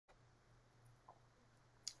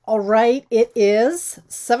All right, it is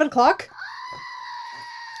 7 o'clock.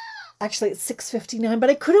 Actually, it's 6:59, but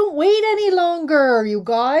I couldn't wait any longer, you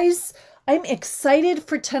guys. I'm excited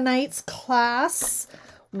for tonight's class.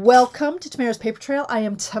 Welcome to Tamara's Paper Trail. I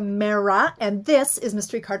am Tamara, and this is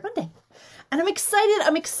Mystery Card Monday. And I'm excited.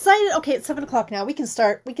 Okay, it's 7 o'clock now. We can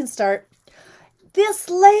start. This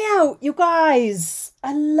layout, you guys.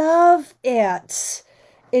 I love it.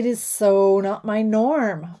 It is so not my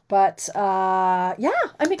norm, but yeah,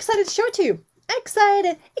 I'm excited to show it to you.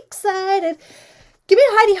 Excited. Give me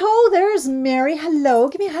a hidey ho. There's Mary. Hello.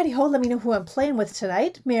 Give me a hidey ho. Let me know who I'm playing with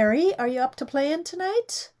tonight. Mary, are you up to playing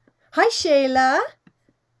tonight? Hi, Shayla.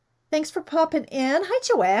 Thanks for popping in. Hi,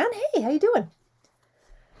 Joanne. Hey, how you doing?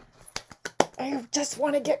 I just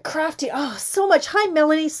want to get crafty. Oh, so much. Hi,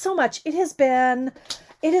 Melanie. So much. It has been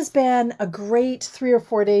a great 3 or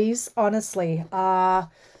 4 days, honestly.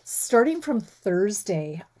 Starting from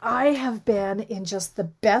Thursday, I have been in just the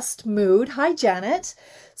best mood. Hi, Janet.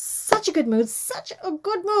 Such a good mood.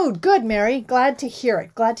 Good, Mary. Glad to hear it.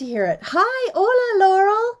 Hi, hola,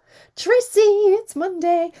 Laurel. Tracy, it's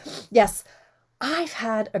Monday. Yes, I've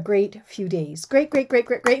had a great few days. Great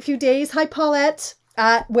few days. Hi, Paulette.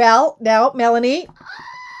 Well, now, Melanie,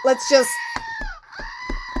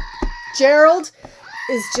 Gerald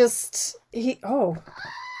is just, he's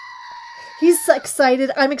excited.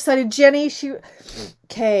 I'm excited. Jenny,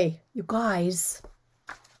 okay, you guys,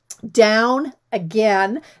 down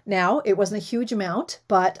again. Now, it wasn't a huge amount,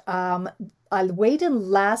 but I weighed in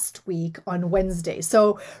last week on Wednesday.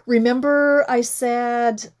 So remember I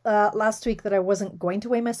said last week that I wasn't going to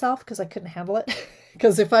weigh myself because I couldn't handle it.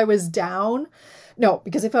 Because if I was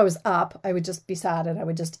up, I would just be sad and I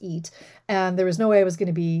would just eat. And there was no way I was going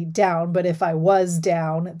to be down. But if I was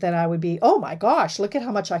down, then I would be, oh my gosh, look at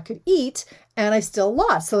how much I could eat. And I still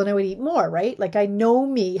lost. So then I would eat more, right? Like I know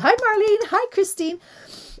me. Hi, Marlene. Hi, Christine.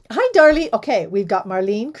 Hi, Darlene. Okay, we've got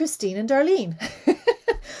Marlene, Christine, and Darlene.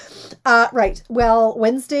 Right. Well,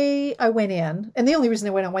 Wednesday I went in, and the only reason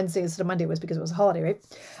I went on Wednesday instead of Monday was because it was a holiday, right?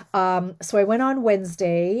 So I went on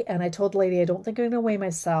Wednesday and I told the lady, I don't think I'm going to weigh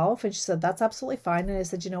myself. And she said, that's absolutely fine. And I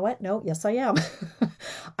said, you know what? No, yes, I am.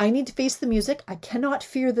 I need to face the music. I cannot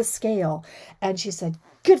fear the scale. And she said,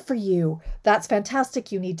 good for you. That's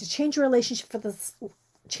fantastic. You need to change your relationship with the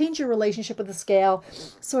scale.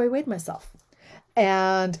 So I weighed myself.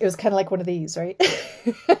 And it was kind of like one of these, right?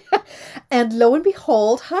 And lo and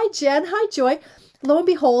behold, hi, Jen. Hi, Joy. Lo and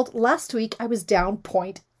behold, last week I was down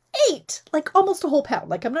 0.8, like almost a whole pound.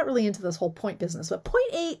 Like I'm not really into this whole point business, but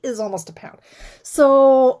 0.8 is almost a pound.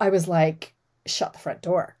 So I was like, shut the front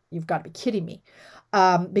door. You've got to be kidding me.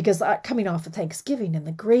 Because coming off of Thanksgiving and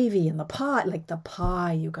the gravy and the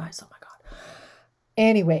pie, you guys, oh my God.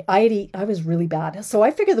 Anyway, I was really bad. So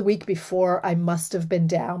I figured the week before I must have been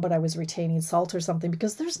down, but I was retaining salt or something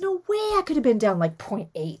because there's no way I could have been down like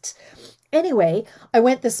 0.8. Anyway, I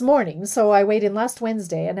went this morning. So I weighed in last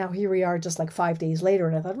Wednesday and now here we are just like 5 days later.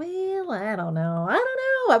 And I thought, well, I don't know.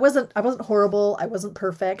 I wasn't horrible. I wasn't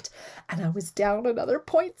perfect. And I was down another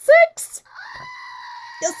 0.6.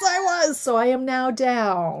 Yes, I was. So I am now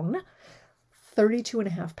down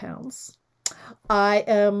 32.5 pounds. I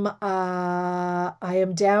am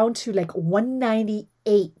down to like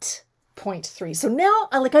 198.3. So now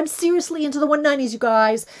I'm seriously into the 190s, you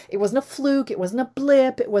guys. It wasn't a fluke. It wasn't a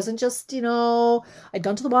blip. It wasn't just, I'd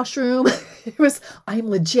gone to the washroom. I'm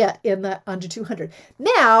legit in the under 200.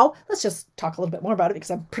 Now, let's just talk a little bit more about it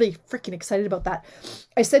because I'm pretty freaking excited about that.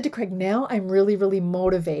 I said to Craig, now I'm really, really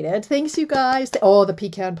motivated. Thanks, you guys. Oh, the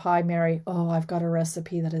pecan pie, Mary. Oh, I've got a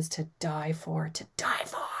recipe that is to die for.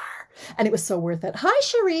 And it was so worth it. Hi,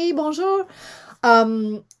 Cherie. Bonjour.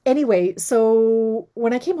 Anyway, so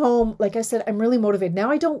when I came home, like I said, I'm really motivated. Now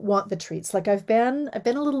I don't want the treats. Like I've been a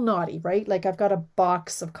little naughty, right? Like I've got a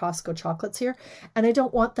box of Costco chocolates here and I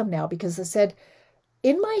don't want them now because I said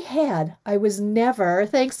in my head, I was never,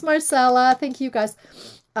 thanks, Marcella. Thank you guys.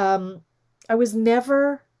 I was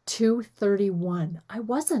never 231. I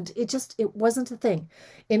wasn't. It wasn't a thing.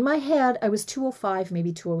 In my head, I was 205,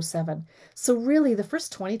 maybe 207. So really the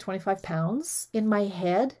first 25 pounds in my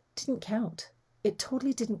head didn't count. It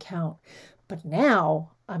totally didn't count. But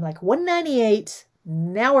now I'm like 198.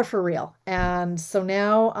 Now we're for real. And so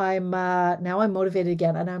now I'm motivated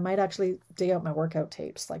again. And I might actually dig out my workout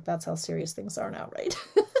tapes. Like that's how serious things are now, right?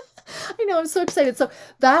 I know, I'm so excited. So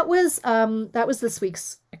that was this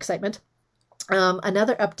week's excitement.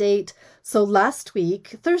 Another update. So last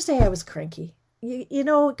week, Thursday, I was cranky. You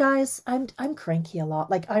know, guys, I'm cranky a lot.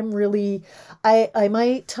 Like I'm really, I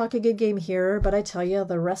might talk a good game here, but I tell you,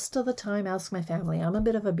 the rest of the time, ask my family. I'm a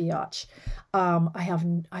bit of a biatch. I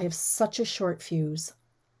have such a short fuse.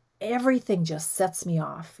 everything just sets me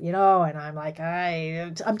off, you know, and I'm like,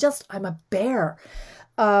 I'm a bear.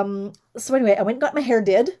 So anyway, I went and got my hair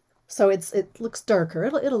did. So it looks darker.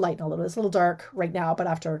 It'll lighten a little. It's a little dark right now, but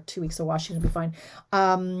after 2 weeks of washing, it'll be fine.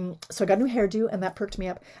 So I got a new hairdo, and that perked me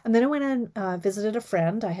up. And then I went and visited a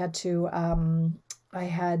friend. I had to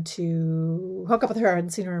hook up with her. I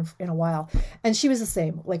hadn't seen her in a while, and she was the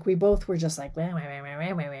same. Like we both were just like, wah, wah, wah,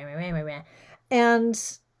 wah, wah, wah, wah, wah. And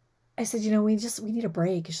I said, you know, we need a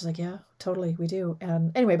break. And she's like, yeah, totally, we do.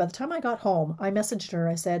 And anyway, by the time I got home, I messaged her.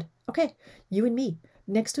 I said, okay, you and me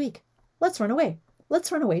next week, let's run away. Let's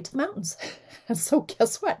run away to the mountains. And so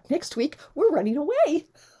guess what? Next week, we're running away.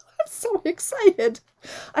 I'm so excited.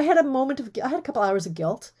 I had a couple hours of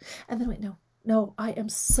guilt. And then I went, no, I am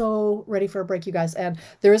so ready for a break, you guys. And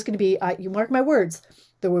there is going to be, you mark my words,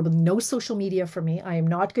 there will be no social media for me. I am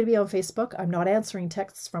not going to be on Facebook. I'm not answering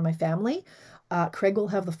texts from my family. Craig will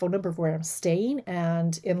have the phone number of where I'm staying.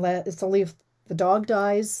 And it's only if the dog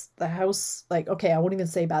dies, the house, like, okay, I won't even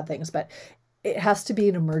say bad things, but it has to be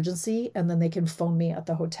an emergency, and then they can phone me at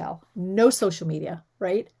the hotel. No social media,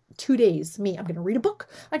 right? 2 days. I'm going to read a book.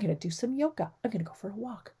 I'm going to do some yoga. I'm going to go for a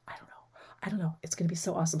walk. I don't know. It's going to be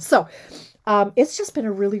so awesome. So it's just been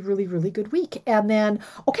a really, really, really good week. And then,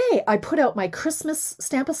 okay, I put out my Christmas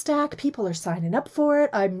Stamp-A-Stack. People are signing up for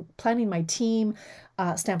it. I'm planning my team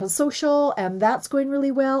Stamp and Social, and that's going really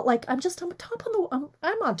well. Like I'm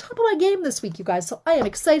on top of my game this week, you guys. So I am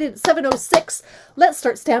excited. It's 7:06. Let's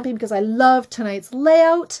start stamping because I love tonight's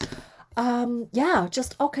layout. Yeah,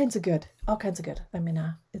 just all kinds of good. I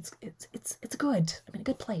mean, it's good. I'm in a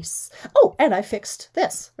good place. Oh, and I fixed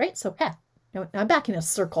this, right? So yeah, now I'm back in a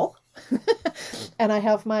circle, and I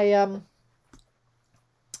have my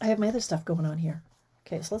other stuff going on here.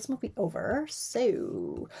 Okay, so let's move it over.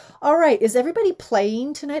 So, all right, is everybody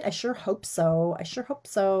playing tonight? I sure hope so.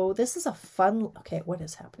 This is a fun, okay, what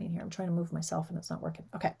is happening here? I'm trying to move myself and it's not working.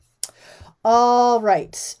 Okay. All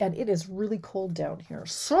right, and it is really cold down here.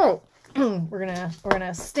 So, we're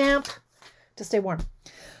gonna stamp to stay warm.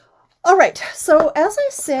 All right, so as I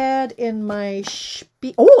said in my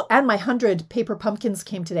and my 100 paper pumpkins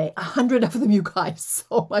came today. 100 of them, you guys.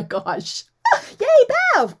 Oh my gosh. Yay,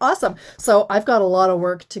 Bev! Awesome. So I've got a lot of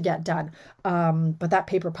work to get done. But that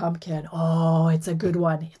paper pumpkin, oh, it's a good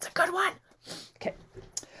one. Okay.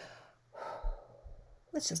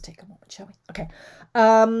 Let's just take a moment, shall we? Okay.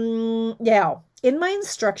 Yeah. In my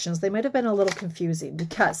instructions, they might have been a little confusing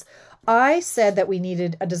because I said that we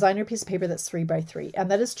needed a designer piece of paper that's 3x3. And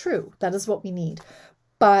that is true. That is what we need.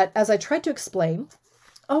 But as I tried to explain,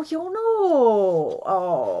 oh,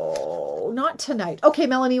 oh, not tonight. Okay,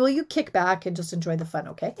 Melanie, will you kick back and just enjoy the fun,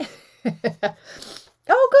 okay? Oh, good.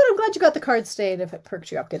 I'm glad you got the card stayed if it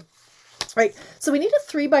perked you up. Good. Right. So we need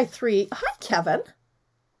a 3x3. Hi, Kevin.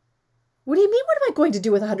 What do you mean? What am I going to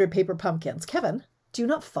do with 100 paper pumpkins? Kevin, do you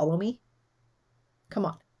not follow me? Come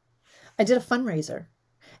on. I did a fundraiser.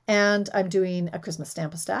 And I'm doing a Christmas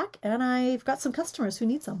Stamp-A-Stack, and I've got some customers who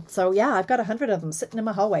need some. So yeah, I've got 100 of them sitting in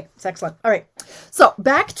my hallway. It's excellent. All right. So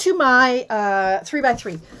back to my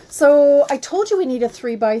 3x3. So I told you we need a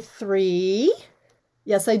 3x3.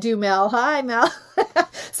 Yes, I do, Mel. Hi, Mel.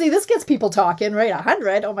 See, this gets people talking, right?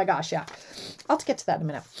 100. Oh my gosh, yeah. I'll get to that in a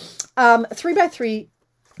minute. 3x3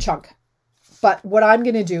 chunk. But what I'm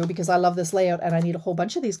going to do, because I love this layout and I need a whole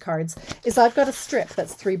bunch of these cards, is I've got a strip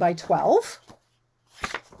that's 3x12.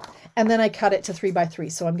 And then I cut it to 3x3.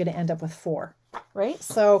 So I'm going to end up with 4, right?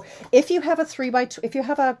 So if you have if you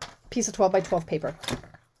have a piece of 12x12 paper,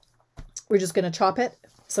 we're just going to chop it.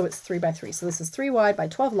 So it's 3x3. So this is 3 wide by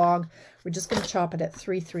 12 long. We're just going to chop it at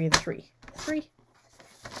 3, 3, and 3. 3,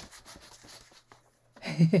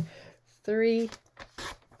 3,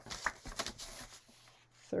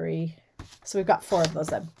 3. So we've got 4 of those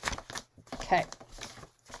then. Okay.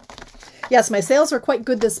 Yes, my sales are quite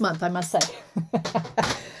good this month, I must say.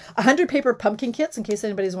 100 paper pumpkin kits, in case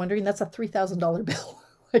anybody's wondering, that's a $3,000 bill.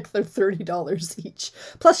 Like they're $30 each.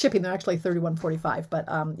 Plus shipping, they're actually $31.45. But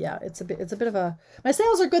yeah, it's a bit of a, my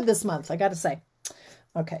sales are good this month, I gotta say.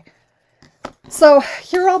 Okay. So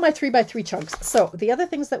here are all my 3x3 chunks. So the other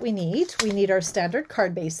things that we need our standard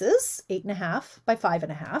card bases, 8.5 by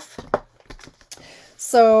 5.5.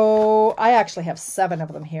 So I actually have 7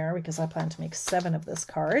 of them here because I plan to make 7 of this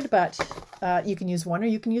card, but you can use 1 or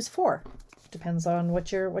you can use 4. Depends on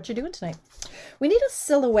what you're doing tonight. We need a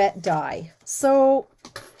silhouette die. So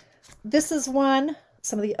this is one.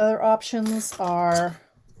 Some of the other options are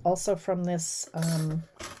also from this,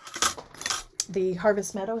 the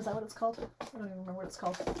Harvest Meadow. Is that what it's called? I don't even remember what it's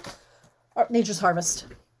called. Nature's Harvest.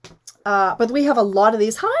 But we have a lot of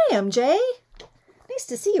these. Hi, MJ. nice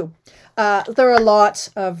to see you. There are a lot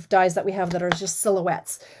of dies that we have that are just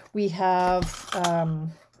silhouettes. We have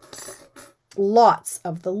lots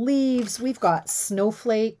of the leaves. We've got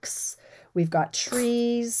snowflakes. We've got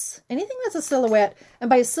trees, anything that's a silhouette. And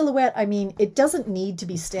by a silhouette, I mean, it doesn't need to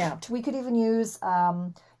be stamped. We could even use,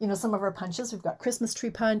 you know, some of our punches. We've got Christmas tree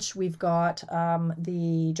punch. We've got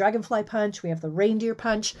the dragonfly punch. We have the reindeer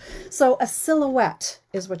punch. So a silhouette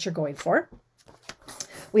is what you're going for.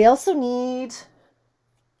 We also need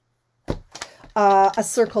a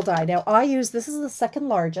circle die. Now I use, this is the second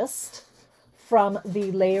largest from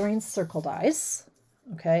the layering circle dies.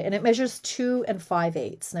 Okay, and it measures 2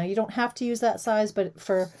 5/8. Now you don't have to use that size, but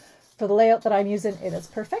for the layout that I'm using, it is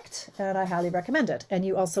perfect, and I highly recommend it. And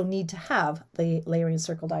you also need to have the layering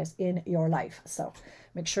circle dies in your life. So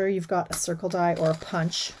make sure you've got a circle die or a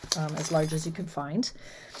punch as large as you can find.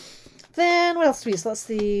 Then what else do we use? So that's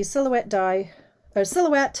the silhouette die, or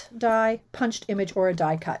silhouette die, punched image, or a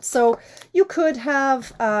die cut. So you could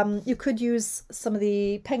have, you could use some of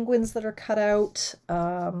the penguins that are cut out.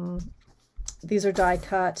 These are die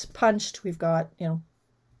cut, punched. We've got, you know,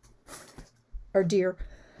 our deer.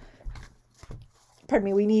 Pardon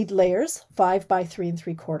me, we need layers, 5 by 3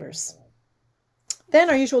 3/4.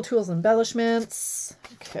 Then our usual tools and embellishments.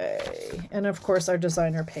 Okay, and of course our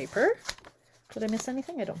designer paper. Did I miss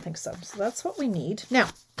anything? I don't think so. So that's what we need. Now,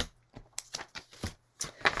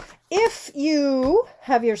 if you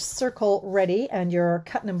have your circle ready and your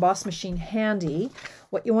cut and emboss machine handy,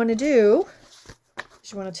 what you want to do,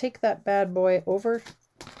 you want to take that bad boy over,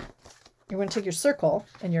 you want to take your circle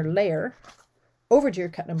and your layer over to your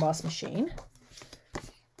cut and emboss machine,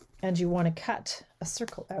 and you want to cut a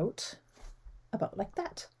circle out about like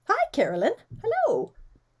that. Hi, Carolyn. Hello.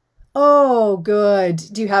 Oh, good.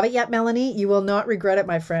 Do you have it yet, Melanie? You will not regret it,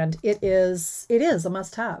 my friend. It is a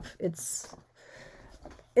must-have. It's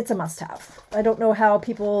a must-have. I don't know how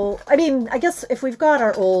people, I mean, I guess if we've got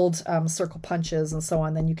our old circle punches and so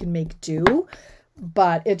on, then you can make do.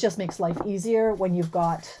 But it just makes life easier when you've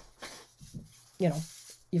got, you know,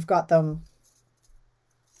 you've got them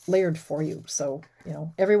layered for you. So, you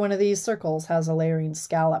know, every one of these circles has a layering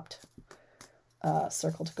scalloped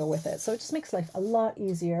circle to go with it. So it just makes life a lot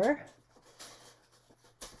easier.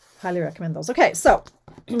 Highly recommend those. Okay, so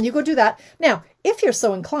you go do that. Now, if you're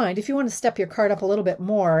so inclined, if you want to step your card up a little bit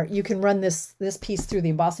more, you can run this piece through the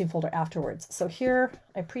embossing folder afterwards. So here,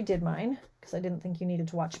 I pre-did mine because I didn't think you needed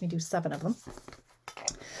to watch me do 7 of them.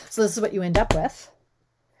 So this is what you end up with.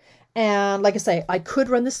 And like I say, I could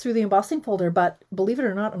run this through the embossing folder, but believe it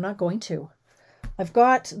or not, I'm not going to. I've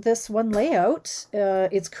got this one layout.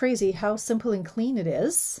 It's crazy how simple and clean it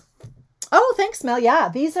is. Oh, thanks, Mel. Yeah,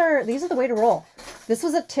 these are the way to roll. This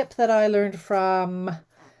was a tip that I learned from,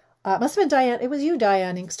 it must have been Diane. It was you,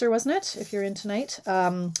 Diane Inkster, wasn't it? If you're in tonight.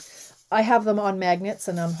 I have them on magnets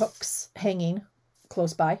and on hooks hanging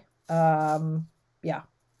close by. Yeah.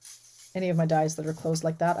 Any of my dies that are closed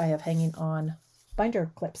like that, I have hanging on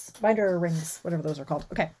binder clips, binder rings, whatever those are called.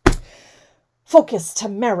 Okay. Focus,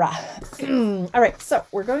 Tamara. All right, so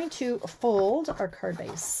we're going to fold our card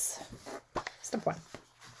base. Step 1.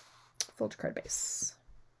 Fold your card base.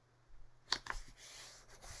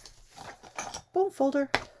 Boom, folder.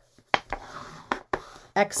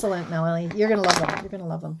 Excellent, Melanie. You're going to love them. You're going to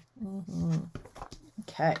love them.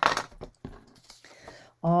 Okay.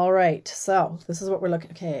 All right, so this is what we're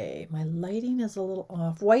looking. Okay, my lighting is a little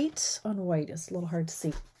off. White on white is a little hard to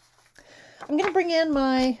see. I'm going to bring in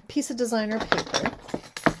my piece of designer paper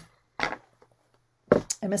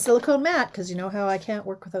and my silicone mat, because you know how I can't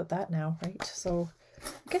work without that now, right? So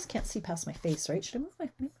you guys can't see past my face, right? Should I move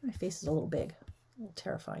maybe my face is a little big, a little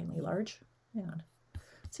terrifyingly large. Hang on.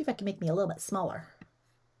 Let's see if I can make me a little bit smaller.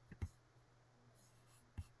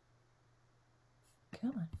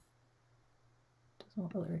 Come on. Oh,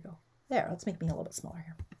 there we go. There, let's make me a little bit smaller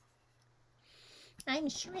here. I'm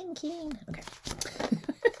shrinking. Okay.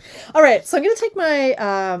 All right, so I'm going to take my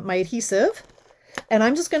my adhesive, and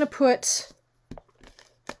I'm just going to put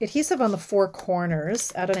adhesive on the 4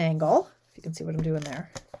 corners at an angle. If you can see what I'm doing there.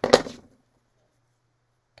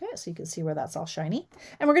 Okay, so you can see where that's all shiny.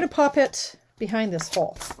 And we're going to pop it behind this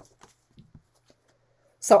hole.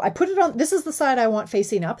 So I put it on, this is the side I want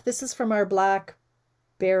facing up. This is from our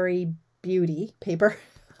Blackberry Beauty paper.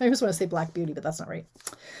 I always want to say Black Beauty, but that's not right.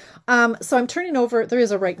 So I'm turning over, there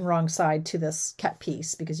is a right and wrong side to this cut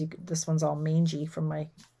piece because this one's all mangy from my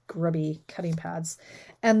grubby cutting pads.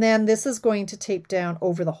 And then this is going to tape down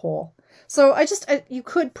over the hole. So you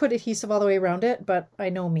could put adhesive all the way around it, but I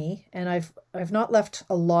know me, and I've not left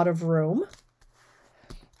a lot of room.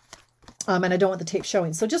 And I don't want the tape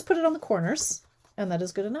showing. So just put it on the corners, and that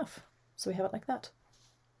is good enough. So we have it like that.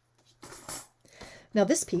 Now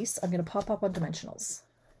this piece, I'm going to pop up on dimensionals.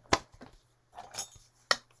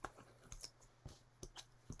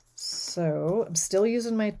 So I'm still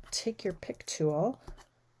using my take your pick tool.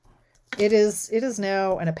 It is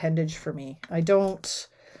now an appendage for me. I don't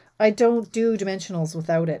do dimensionals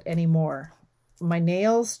without it anymore. My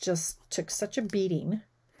nails just took such a beating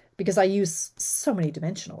because I use so many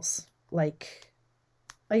dimensionals. Like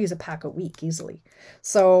I use a pack a week easily.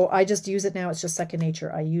 So I just use it now. It's just second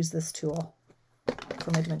nature. I use this tool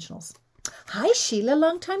for my dimensionals. Hi Sheila,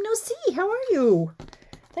 long time no see. How are you?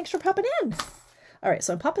 Thanks for popping in. All right,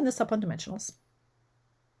 so I'm popping this up on dimensionals.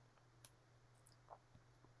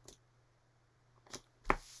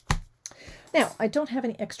 Now, I don't have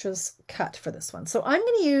any extras cut for this one. So I'm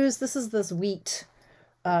going to use, this is this wheat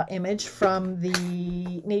image from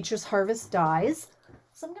the Nature's Harvest dies.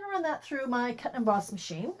 So I'm going to run that through my cut and emboss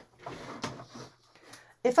machine.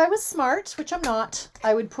 If I was smart, which I'm not,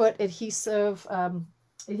 I would put adhesive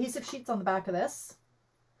sheets on the back of this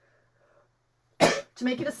to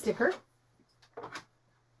make it a sticker.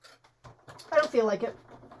 I don't feel like it,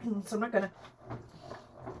 so I'm not gonna.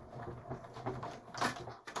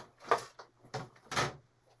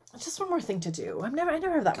 Just one more thing to do. I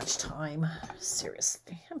never have that much time.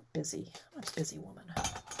 Seriously, I'm busy. I'm a busy woman.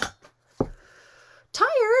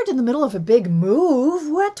 Tired in the middle of a big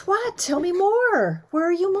move? What? Tell me more. Where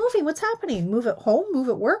are you moving? What's happening? Move at home? Move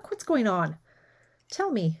at work? What's going on?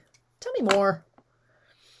 Tell me more.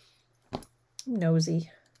 I'm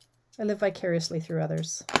nosy. I live vicariously through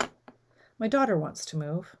others. My daughter wants to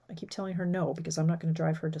move. I keep telling her no because I'm not going to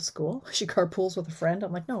drive her to school. She carpools with a friend.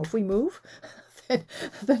 I'm like, no, if we move,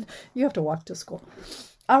 then you have to walk to school.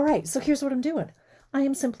 All right, so here's what I'm doing. I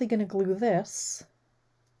am simply going to glue this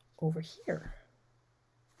over here.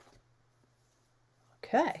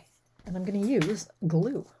 Okay, and I'm going to use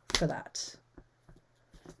glue for that.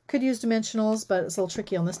 Could use dimensionals, but it's a little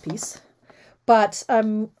tricky on this piece. But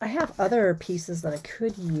I have other pieces that I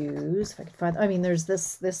could use if I could find. I mean, there's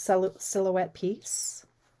this silhouette piece.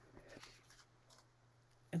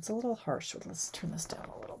 It's a little harsh. Let's turn this down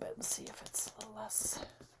a little bit and see if it's a little less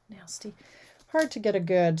nasty. Hard to get a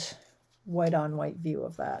good white on white view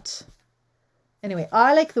of that. Anyway,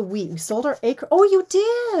 I like the wheat. We sold our acre. Oh, you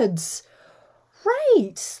did.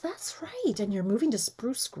 Right. That's right. And you're moving to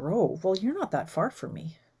Spruce Grove. Well, you're not that far from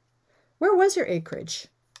me. Where was your acreage?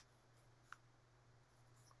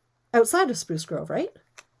 Outside of Spruce Grove, right?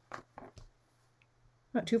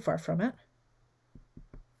 Not too far from it.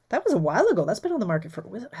 That was a while ago. That's been on the market for,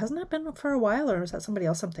 hasn't that been for a while, or is that somebody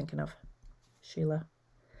else I'm thinking of? Sheila.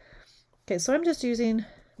 Okay, so I'm just using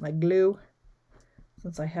my glue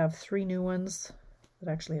since I have 3 new ones that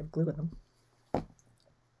actually have glue in them.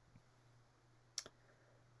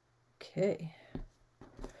 Okay.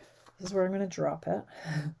 This is where I'm going to drop it.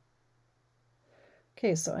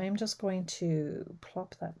 Okay, so I'm just going to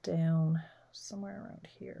plop that down somewhere around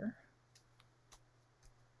here.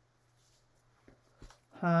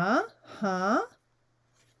 Huh?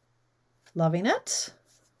 Loving it?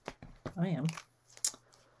 I am.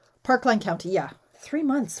 Parkland County, yeah. 3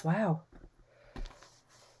 months, wow.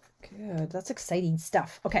 Good, that's exciting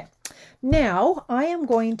stuff. Okay, now I am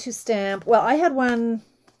going to stamp, well, I had one,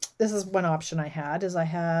 this is one option I had, is I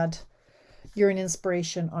had You're an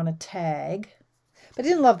Inspiration on a tag. But I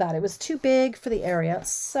didn't love that. It was too big for the area.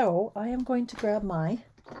 So I am going to grab my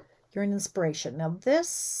You're an Inspiration. Now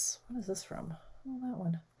this, what is this from? Oh, that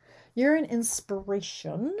one. You're an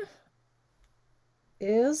Inspiration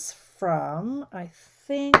is from, I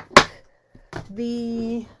think,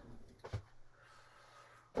 the,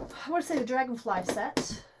 I want to say the Dragonfly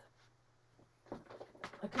set.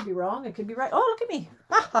 I could be wrong. I could be right. Oh, look at me.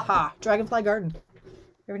 Ha ha ha. Dragonfly Garden.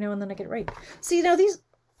 Every now and then I get it right. See, now these,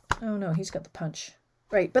 oh no, he's got the punch.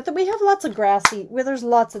 Right, but then we have lots of grassy, well, there's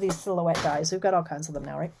lots of these silhouette dies. We've got all kinds of them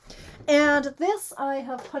now, right? And this I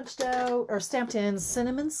have punched out, or stamped in,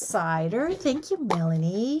 Cinnamon Cider. Thank you,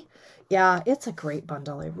 Melanie. Yeah, it's a great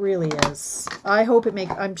bundle. It really is. I hope it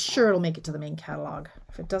I'm sure it'll make it to the main catalog.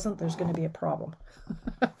 If it doesn't, there's going to be a problem.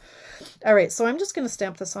 All right, so I'm just going to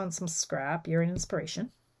stamp this on some scrap. You're an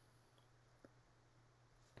Inspiration.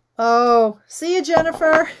 Oh, see ya,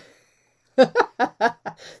 Jennifer.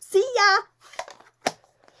 See ya.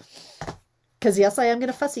 Because yes, I am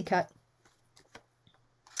going to fussy cut.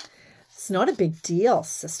 It's not a big deal,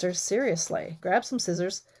 sisters. Seriously, grab some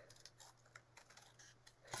scissors.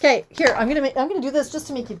 Okay, here I'm gonna do this just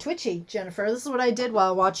to make you twitchy, Jennifer. This is what I did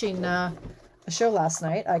while watching a show last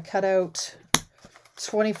night. I cut out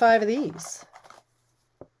 25 of these,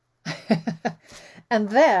 and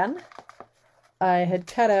then I had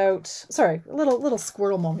cut out, sorry, a little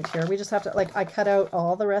squirrel moment here. We just have to, like, I cut out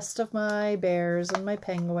all the rest of my bears and my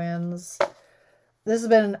penguins. This has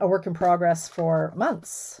been a work in progress for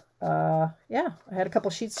months. Yeah, I had a couple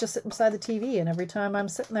sheets just sitting beside the TV, and every time I'm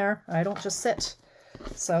sitting there, I don't just sit.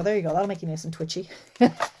 So there you go. That'll make you nice and twitchy.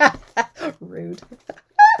 Rude.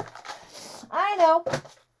 I know.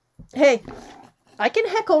 Hey, I can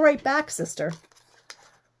heckle right back, sister.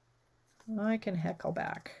 I can heckle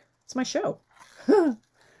back. It's my show.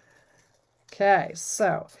 Okay,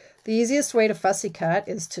 so the easiest way to fussy cut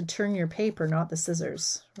is to turn your paper, not the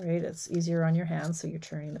scissors, right? It's easier on your hands, so you're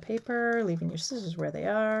turning the paper, leaving your scissors where they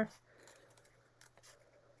are.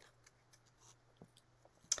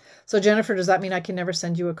 So Jennifer, does that mean I can never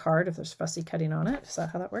send you a card if there's fussy cutting on it? Is that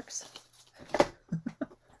how that works?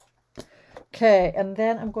 Okay, and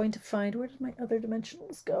then I'm going to find, where did my other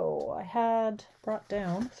dimensionals go? I had brought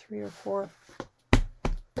down 3 or 4.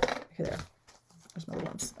 Okay, there. There's my little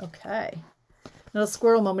ones. Okay. Not a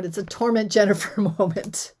squirrel moment. It's a torment Jennifer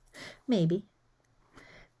moment. Maybe.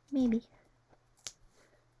 Maybe.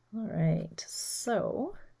 All right.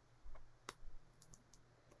 So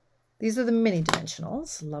these are the mini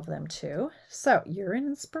dimensionals. Love them too. So you're an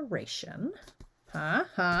inspiration. Now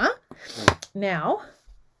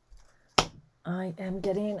I am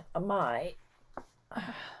getting my,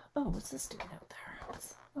 oh, what's this doing out there?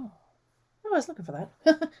 Oh, I was looking for that.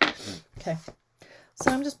 Okay. So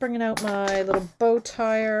I'm just bringing out my little bow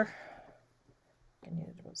tire. I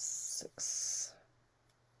needed about 6.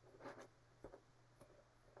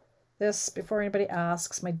 This, before anybody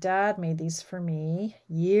asks, my dad made these for me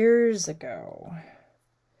years ago.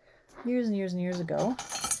 Years and years and years ago.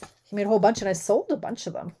 He made a whole bunch and I sold a bunch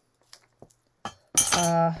of them.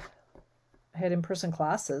 I had in-person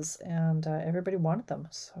classes and everybody wanted them.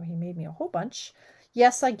 So he made me a whole bunch.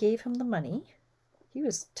 Yes, I gave him the money. He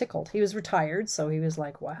was tickled. He was retired, so he was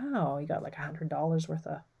like, wow, he got like $100 worth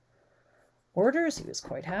of orders. He was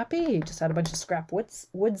quite happy. He just had a bunch of scrap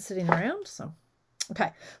wood sitting around. So,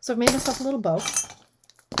 okay. So I've made myself a little bow.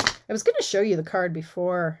 I was going to show you the card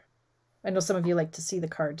before. I know some of you like to see the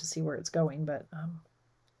card to see where it's going, but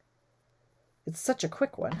it's such a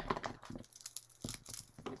quick one.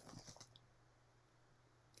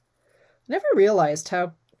 Never realized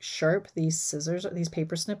how sharp these scissors, these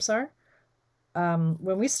paper snips are.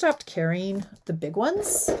 When we stopped carrying the big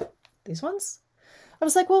ones, these ones, I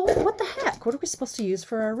was like, well, what the heck? What are we supposed to use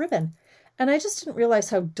for our ribbon? And I just didn't realize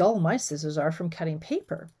how dull my scissors are from cutting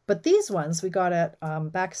paper. But these ones we got at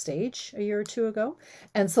Backstage a year or 2 ago.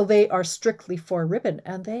 And so they are strictly for ribbon.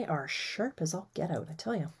 And they are sharp as all get out, I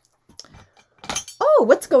tell you. Oh,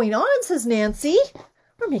 what's going on, says Nancy.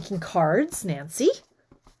 We're making cards, Nancy.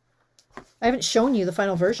 I haven't shown you the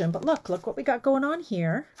final version, but look what we got going on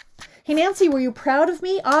here. Hey, Nancy, were you proud of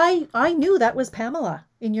me? I knew that was Pamela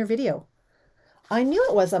in your video. I knew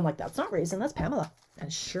it was. I'm like, that's not Raisin, that's Pamela.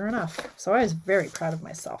 And sure enough. So I was very proud of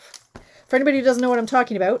myself. For anybody who doesn't know what I'm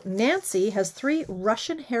talking about, Nancy has 3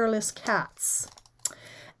 Russian hairless cats.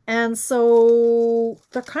 And so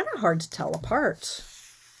they're kind of hard to tell apart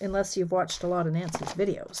unless you've watched a lot of Nancy's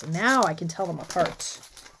videos. And now I can tell them apart.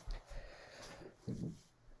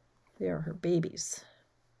 They are her babies.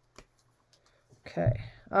 Okay.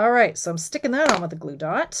 All right. So I'm sticking that on with a glue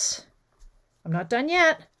dot. I'm not done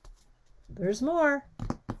yet. There's more.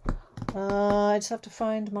 I just have to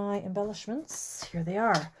find my embellishments. Here they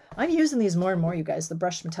are. I'm using these more and more, you guys, the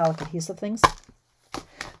brushed metallic adhesive things.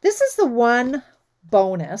 This is the one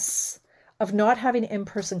bonus of not having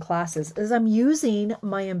in-person classes is I'm using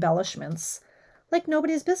my embellishments like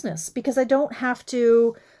nobody's business because I don't have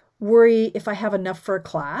to worry if I have enough for a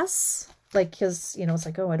class. Like, because, you know, it's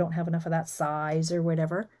like, oh, I don't have enough of that size or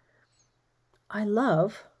whatever. I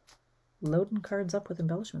love loading cards up with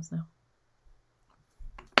embellishments now.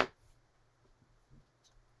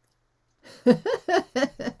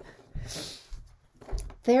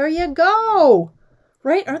 There you go.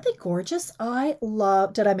 Right? Aren't they gorgeous? I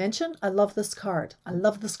love, did I mention? I love this card. I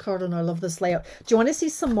love this card and I love this layout. Do you want to see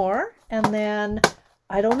some more? And then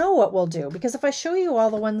I don't know what we'll do because if I show you all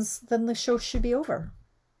the ones, then the show should be over.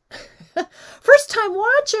 First time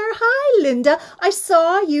watcher. Hi, Linda. I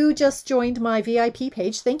saw you just joined my VIP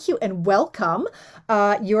page. Thank you and welcome.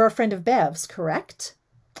 You're a friend of Bev's, correct?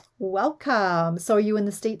 Welcome. So are you in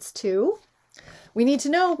the States too? We need to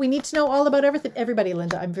know all about everything. Everybody,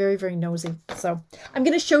 Linda. I'm very, very nosy. So I'm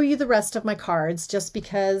going to show you the rest of my cards just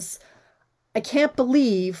because I can't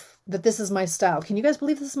believe that this is my style. Can you guys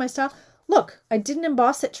believe this is my style? Look, I didn't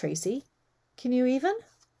emboss it, Tracy. Can you even?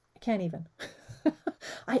 I can't even.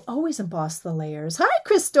 I always emboss the layers. Hi,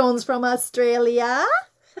 Chris Stones from Australia.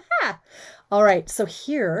 All right, so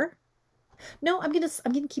here, No, I'm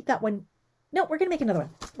gonna keep that one. No, we're gonna make another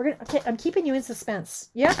one. Okay, I'm keeping you in suspense.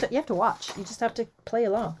 You have to watch. You just have to play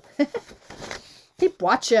along. Keep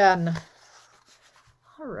watching.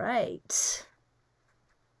 All right.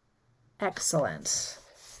 Excellent.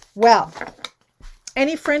 Well,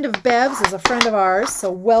 any friend of Bev's is a friend of ours,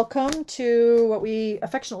 so welcome to what we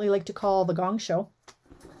affectionately like to call the Gong Show.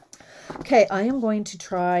 Okay, I am going to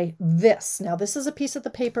try this. Now, this is a piece of the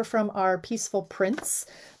paper from our Peaceful Prints.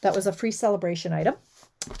 That was a free celebration item.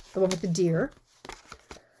 The one with the deer.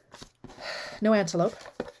 No antelope.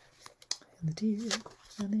 And the deer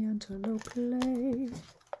and the antelope play.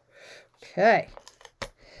 Okay.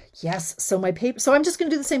 Yes, so my paper, so I'm just going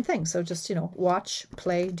to do the same thing. So just, watch,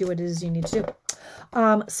 play, do what it is you need to do.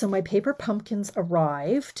 So my paper pumpkins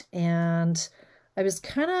arrived, and I was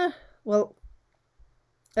kind of, well,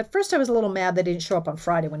 at first I was a little mad they didn't show up on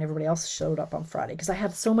Friday when everybody else showed up on Friday, because I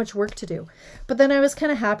had so much work to do. But then I was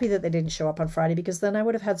kind of happy that they didn't show up on Friday, because then I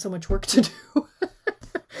would have had so much work to do.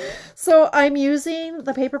 So I'm using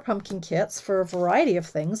the paper pumpkin kits for a variety of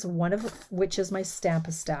things, one of which is my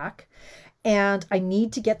Stamp-A-Stack. And I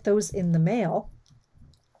need to get those in the mail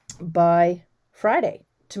by Friday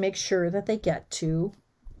to make sure that they get to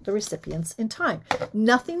the recipients in time.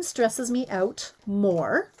 Nothing stresses me out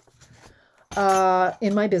more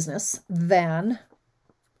in my business than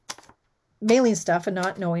mailing stuff and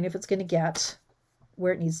not knowing if it's going to get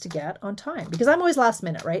where it needs to get on time. Because I'm always last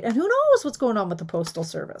minute, right? And who knows what's going on with the postal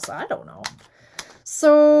service? I don't know.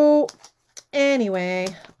 So anyway,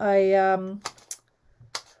 one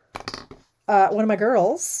of my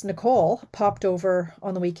girls, Nicole, popped over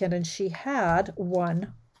on the weekend, and she had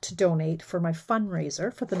one to donate for my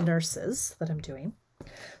fundraiser for the nurses that I'm doing.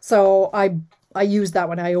 So I used that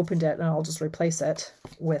one. I opened it, and I'll just replace it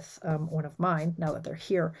with one of mine now that they're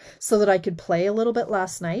here, so that I could play a little bit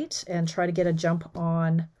last night and try to get a jump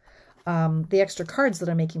on the extra cards that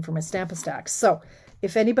I'm making for my Stamp-A-Stack. So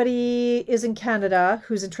if anybody is in Canada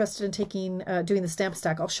who's interested in doing the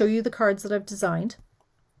Stamp-A-Stack, I'll show you the cards that I've designed.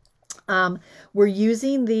 We're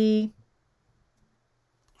using the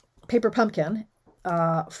paper pumpkin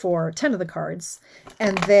for 10 of the cards,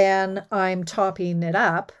 and then I'm topping it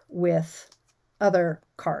up with other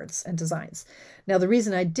cards and designs. Now, the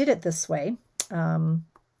reason I did it this way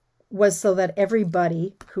was so that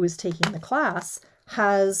everybody who is taking the class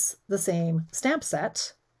has the same stamp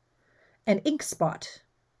set and ink spot.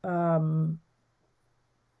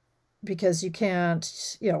 Because you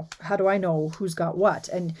can't, how do I know who's got what?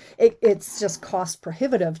 And it's just cost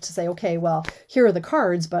prohibitive to say, okay, well, here are the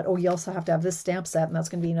cards, but you also have to have this stamp set, and that's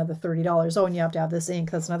going to be another $30. Oh, and you have to have this ink,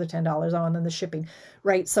 that's another $10. Oh, and then the shipping,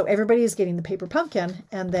 right? So everybody is getting the paper pumpkin,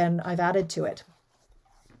 and then I've added to it.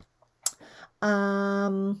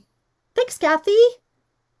 Thanks, Kathy.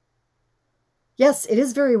 Yes, it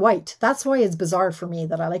is very white. That's why it's bizarre for me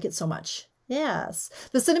that I like it so much. Yes.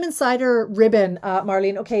 The cinnamon cider ribbon,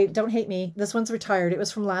 Marlene. Okay, don't hate me. This one's retired. It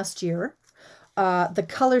was from last year. The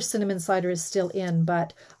color cinnamon cider is still in,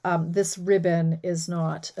 but this ribbon is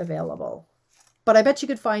not available. But I bet you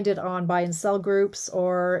could find it on buy and sell groups,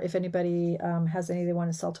 or if anybody has any they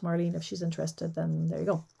want to sell to Marlene, if she's interested, then there you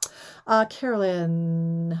go.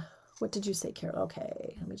 Carolyn, what did you say, Carol?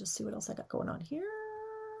 Okay, let me just see what else I got going on here.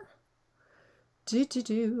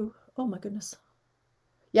 Oh my goodness.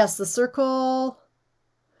 Yes, the circle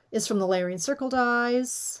is from the Layering Circle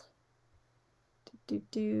dies.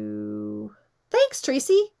 Thanks,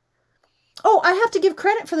 Tracy. Oh, I have to give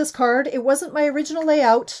credit for this card. It wasn't my original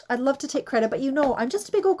layout. I'd love to take credit, but I'm just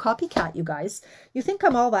a big old copycat, you guys. You think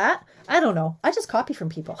I'm all that? I don't know. I just copy from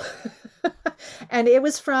people. And it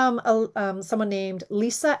was from someone named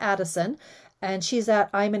Lisa Addison, and she's at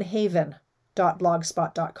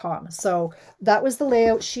imanhaven.blogspot.com. So that was the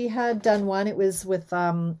layout. She had done one. It was with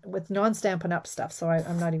non-Stampin' Up stuff. So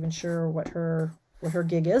I'm not even sure what her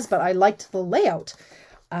gig is, but I liked the layout.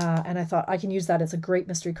 And I thought I can use that as a great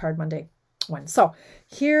Mystery Card Monday one. So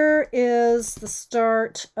here is the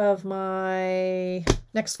start of my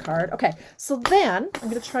next card. Okay, so then I'm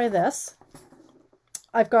going to try this.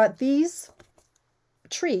 I've got these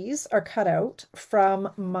trees are cut out from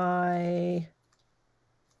my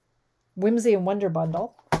Whimsy and Wonder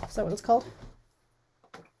bundle. Is that what it's called?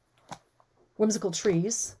 Whimsical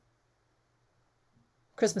Trees.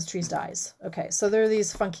 Christmas Trees dies. Okay, so they're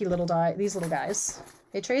these funky little these little guys.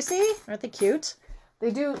 Hey, Tracy, aren't they cute?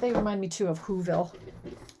 They remind me too of Whoville.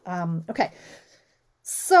 Okay,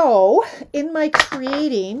 so in my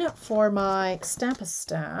creating for my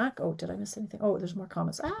Stamp-A-Stack, oh, did I miss anything? Oh, there's more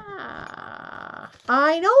comments. I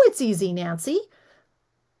know it's easy, Nancy.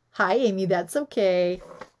 Hi, Amy, that's okay.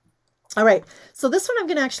 All right, so this one I'm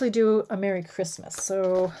going to actually do a Merry Christmas.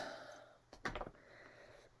 So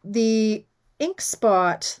The ink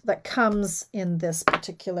spot that comes in this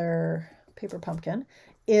particular paper pumpkin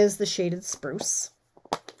is the shaded spruce.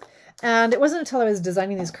 And it wasn't until I was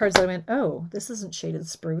designing these cards that I went, oh, this isn't shaded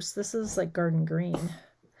spruce. This is like garden green.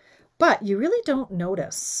 But you really don't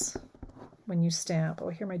notice when you stamp. Oh,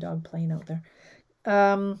 I hear my dog playing out there.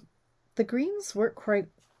 The greens work quite...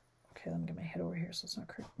 Okay, let me get my head over here so it's not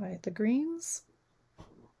correct. Right, the greens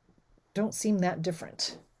don't seem that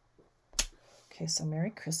different. Okay, so Merry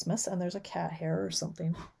Christmas. And there's a cat hair or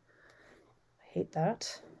something. I hate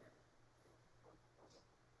that.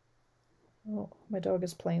 Oh, my dog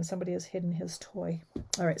is playing. Somebody has hidden his toy.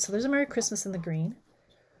 All right, so there's a Merry Christmas in the green.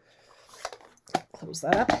 Close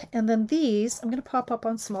that up. And then these, I'm going to pop up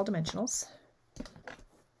on small dimensionals.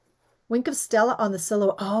 Wink of Stella on the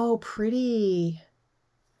silhouette. Oh, pretty.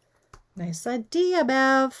 Nice idea,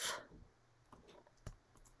 Bev.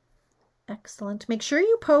 Excellent. Make sure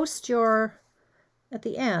you post your, at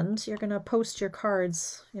the end, you're going to post your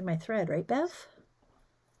cards in my thread, right, Bev?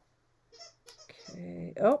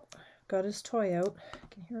 Okay. Oh, got his toy out. I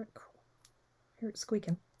can hear it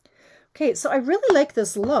squeaking. Okay, so I really like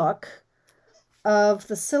this look of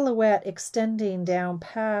the silhouette extending down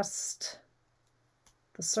past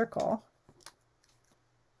the circle.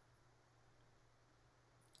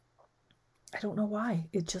 I don't know why.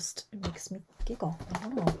 It makes me giggle. I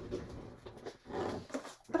don't know.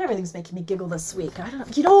 But everything's making me giggle this week. I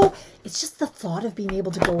don't, you know, it's just the thought of being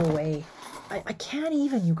able to go away. I can't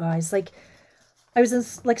even, you guys. Like, I was in,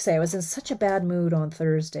 like I say, I was in such a bad mood on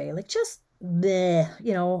Thursday. Like, just bleh,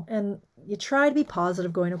 you know, and you try to be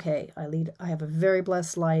positive going, okay, I have a very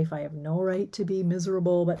blessed life. I have no right to be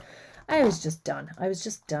miserable, but I was just done. I was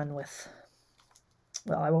just done with,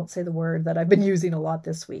 well, I won't say the word that I've been using a lot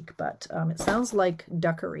this week, but it sounds like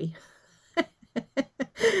duckery.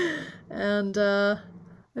 And I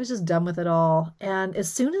was just done with it all. And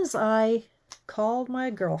as soon as I called my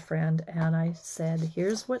girlfriend and I said,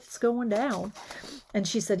 here's what's going down, and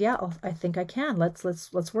she said, yeah, I think I can.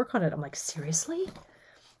 Let's work on it. I'm like, seriously?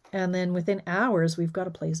 And then within hours, we've got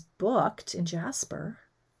a place booked in Jasper.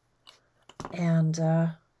 And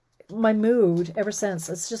my mood ever since,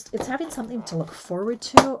 it's having something to look forward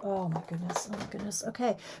to. Oh my goodness. Oh my goodness.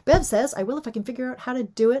 Okay. Bev says, I will if I can figure out how to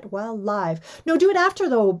do it while live. No, do it after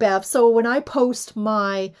though, Bev. So when I post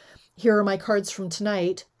here are my cards from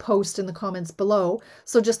tonight, post in the comments below.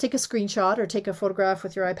 So just take a screenshot or take a photograph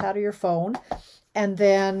with your iPad or your phone, and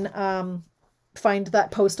then find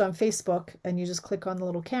that post on Facebook, and you just click on the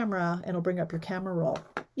little camera and it'll bring up your camera roll.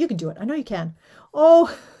 You can do it. I know you can.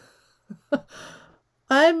 Oh,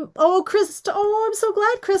 Crystal. Oh, I'm so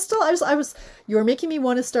glad, Crystal. You were making me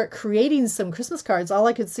want to start creating some Christmas cards. All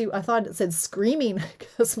I could see, I thought it said screaming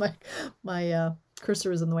because my cursor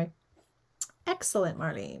was in the way. Excellent,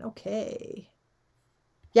 Marlene. Okay.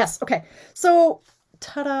 Yes. Okay. So,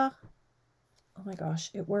 ta-da. Oh my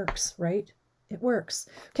gosh, it works, right? It works.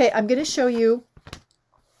 Okay, I'm going to show you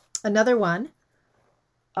another one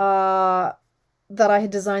that I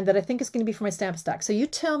had designed that I think is going to be for my stamp stack. So you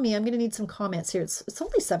tell me. I'm going to need some comments here. It's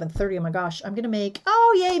only 7:30. Oh my gosh. I'm going to make,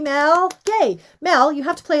 oh, yay, Mel. Yay. Mel, you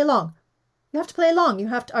have to play along. You have to play along.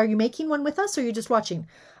 Are you making one with us or are you just watching?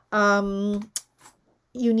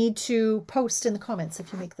 You need to post in the comments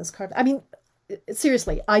if you make this card. I mean,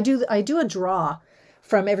 seriously, I do a draw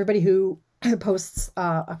from everybody who posts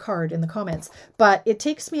a card in the comments, but it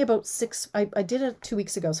takes me about I did it 2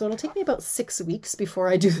 weeks ago, so it'll take me about 6 weeks before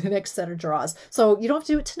I do the next set of draws. So you don't have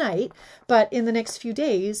to do it tonight, but in the next few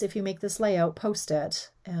days, if you make this layout, post it,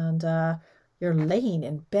 and you're laying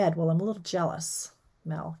in bed. Well, I'm a little jealous,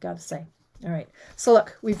 Mel, gotta say. All right, so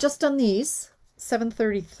look, we've just done these,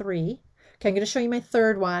 7:33. Okay, I'm going to show you my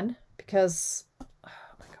third one because, oh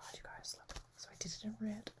my God, you guys, look. So I did it in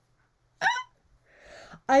red.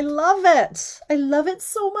 I love it. I love it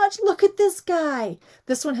so much. Look at this guy.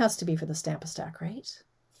 This one has to be for the Stamp-A-Stack, right?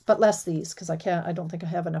 But less these because I don't think I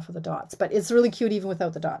have enough of the dots. But it's really cute even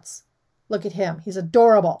without the dots. Look at him. He's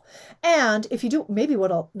adorable. And if you do, maybe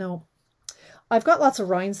I've got lots of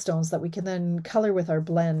rhinestones that we can then color with our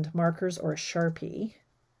blend markers or a Sharpie.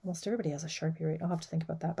 Almost everybody has a Sharpie, right? I'll have to think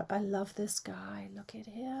about that. But I love this guy. Look at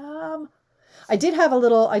him. I did have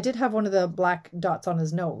one of the black dots on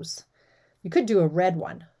his nose. You could do a red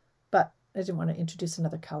one, but I didn't want to introduce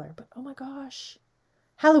another color. But oh my gosh.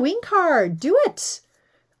 Halloween card. Do it.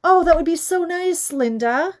 Oh, that would be so nice,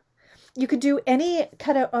 Linda. You could do any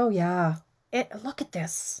cutout. Oh, yeah. Look at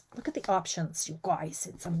this. Look at the options, you guys.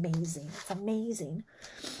 It's amazing. It's amazing.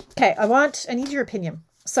 Okay, I need your opinion.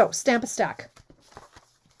 So, Stamp-A-Stack.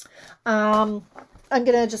 I'm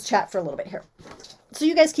going to just chat for a little bit here. So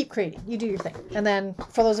you guys keep creating. You do your thing. And then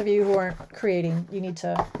for those of you who aren't creating, you need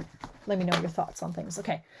to let me know your thoughts on things.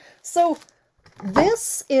 Okay. So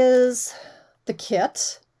this is the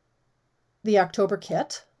kit, the October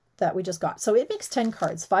kit that we just got. So it makes 10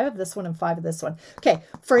 cards, 5 of this one and 5 of this one. Okay.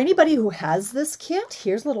 For anybody who has this kit,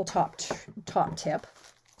 here's a little top tip.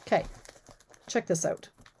 Okay. Check this out.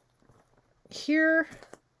 Here,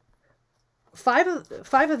 5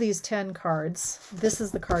 of these 10 cards, this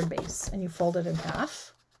is the card base, and you fold it in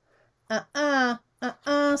half.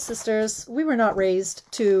 Sisters, we were not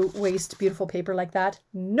raised to waste beautiful paper like that.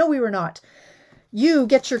 No, we were not. You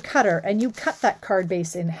get your cutter and you cut that card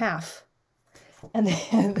base in half. And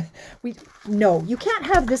then no, you can't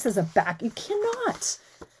have this as a back. You cannot.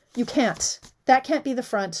 You can't. That can't be the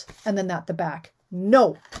front and then that the back.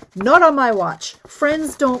 No, not on my watch.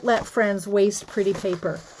 Friends don't let friends waste pretty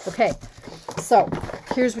paper. Okay, so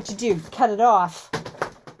here's what you do. Cut it off.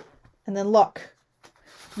 And then look.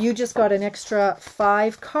 You just got an extra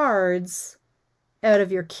 5 cards out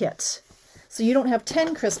of your kit. So you don't have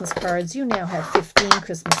 10 Christmas cards. You now have 15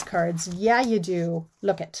 Christmas cards. Yeah, you do.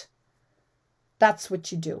 Look it. That's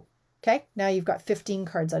what you do. Okay, now you've got 15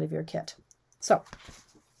 cards out of your kit. So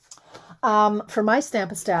for my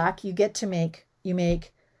Stamp-A-Stack, you get to make... You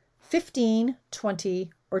make 15, 20,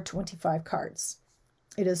 or 25 cards.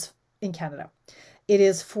 It is in Canada. It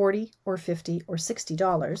is $40 or $50 or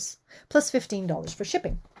 $60 plus $15 for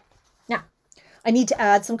shipping. Now, I need to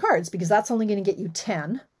add some cards because that's only going to get you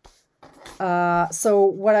 10. So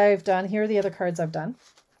what I've done, here are the other cards I've done.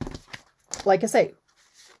 Like I say,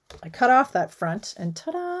 I cut off that front and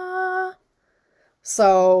ta-da!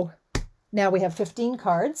 So now we have 15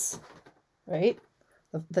 cards, right?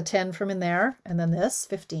 The 10 from in there, and then this,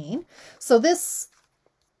 15. So this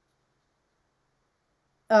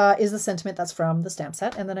is the sentiment that's from the stamp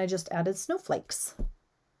set, and then I just added snowflakes.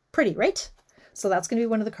 Pretty, right? So that's going to be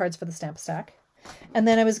one of the cards for the Stamp-A-Stack. And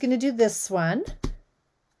then I was going to do this one.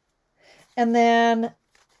 And then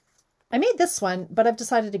I made this one, but I've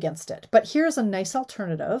decided against it. But here's a nice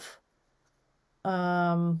alternative.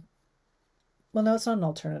 Well, no, it's not an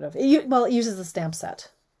alternative. It uses the stamp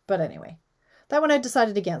set, but anyway. That one I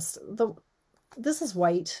decided against. This is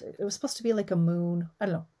white. It was supposed to be like a moon. I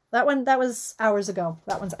don't know. That one, that was hours ago.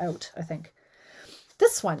 That one's out, I think.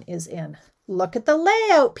 This one is in. Look at the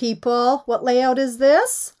layout, people. What layout is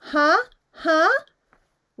this? Huh? Huh?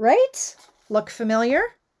 Right? Look familiar?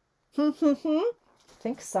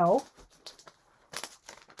 Think so.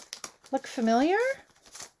 Look familiar?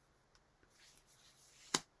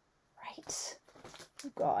 Right.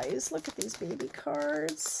 You guys, look at these baby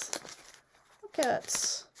cards. Look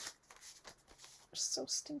at, they're so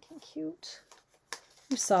stinking cute.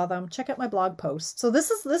 You saw them. Check out my blog post. So this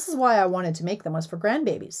is why I wanted to make them, was for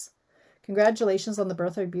grandbabies. Congratulations on the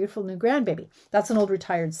birth of a beautiful new grandbaby. That's an old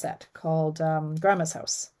retired set called Grandma's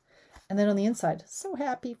House. And then on the inside, so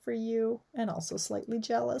happy for you, and also slightly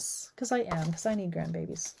jealous because I need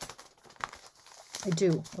grandbabies. I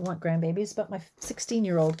do. I want grandbabies, but my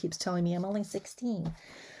 16-year-old keeps telling me I'm only 16.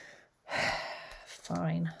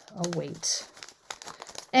 Fine, I'll wait.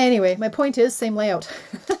 Anyway, my point is, same layout.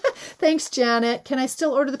 Thanks, Janet. Can I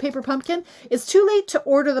still order the paper pumpkin? It's too late to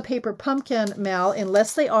order the paper pumpkin, Mel,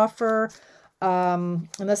 unless they offer them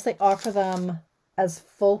as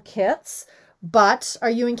full kits. But are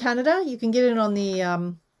you in Canada? You can get in on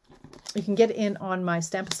the you can get in on my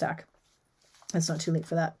Stamp-A-Stack. It's not too late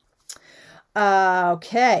for that.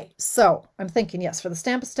 Okay, so I'm thinking, yes, for the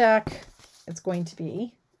Stamp-A-Stack, it's going to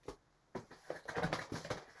be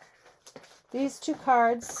these 2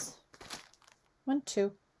 cards. 1,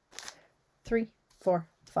 2, 3, 4,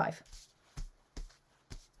 5.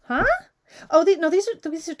 Huh? Oh, no,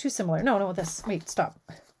 these are too similar. No, this. Wait, stop.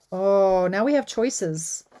 Oh, now we have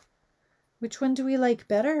choices. Which one do we like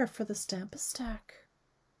better for the Stamp-A-Stack?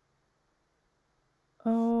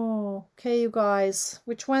 Oh, okay, you guys.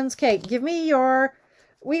 Which one's... Okay, give me your...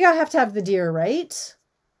 We have to have the deer, right?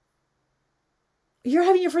 You're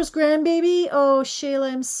having your first grandbaby? Oh,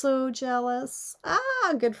 Shayla, I'm so jealous.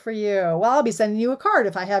 Ah, good for you. Well, I'll be sending you a card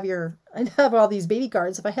if I have I have all these baby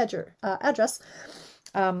cards. If I had your address,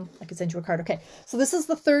 I could send you a card. Okay, so this is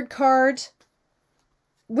the 3rd card.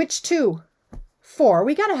 Which 2? 4.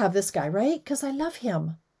 We got to have this guy, right? Because I love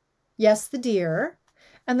him. Yes, the deer.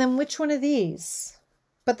 And then which one of these?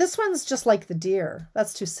 But this one's just like the deer.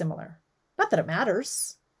 That's too similar. Not that it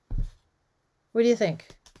matters. What do you think?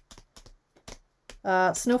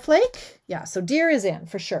 Snowflake? Yeah, so deer is in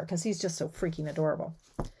for sure because he's just so freaking adorable.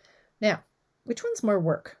 Now, which one's more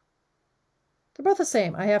work? They're both the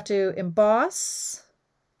same. I have to emboss.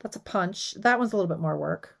 That's a punch. That one's a little bit more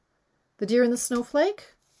work. The deer and the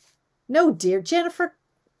snowflake? No, dear. Jennifer,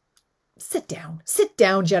 sit down. Sit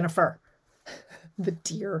down, Jennifer. The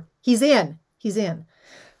deer. He's in. He's in.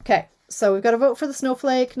 Okay, so we've got a vote for the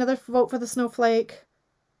snowflake. Another vote for the snowflake.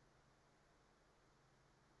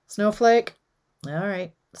 Snowflake. All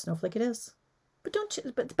right, snowflake it is. But don't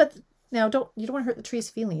you, but now you don't want to hurt the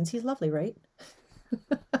tree's feelings. He's lovely, right?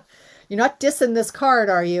 You're not dissing this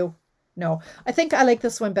card, are you? No, I think I like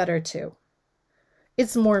this one better too.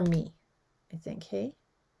 It's more me, I think, hey?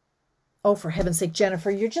 Oh, for heaven's sake, Jennifer,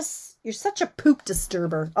 you're such a poop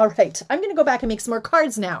disturber. All right, I'm going to go back and make some more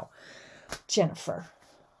cards now. Jennifer,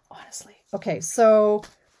 honestly. Okay, so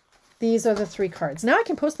these are the 3 cards. Now I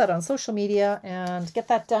can post that on social media and get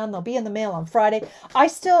that done. They'll be in the mail on Friday. I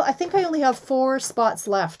think I only have 4 spots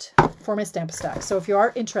left for my stamp stack. So if you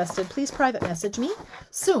are interested, please private message me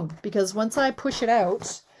soon, because once I push it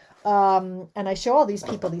out and I show all these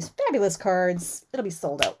people these fabulous cards, it'll be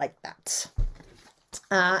sold out like that.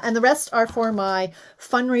 And the rest are for my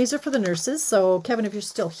fundraiser for the nurses. So Kevin, if you're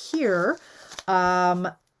still here, I'm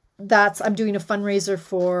doing a fundraiser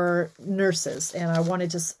for nurses, and I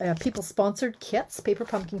wanted to people sponsored kits, paper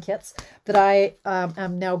pumpkin kits, that I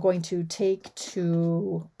am now going to take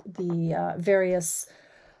to the various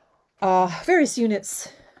units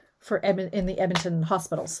in the Edmonton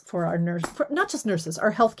hospitals for our not just nurses,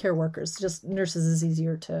 our healthcare workers. Just nurses is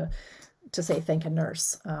easier to say thank a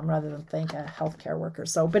nurse rather than thank a healthcare worker.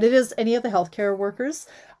 So, but it is any of the healthcare workers.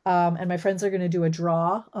 And my friends are going to do a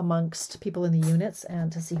draw amongst people in the units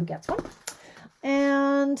and to see who gets one.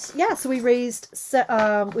 And yeah, so we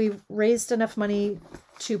raised enough money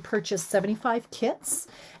to purchase 75 kits.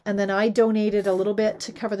 And then I donated a little bit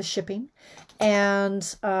to cover the shipping.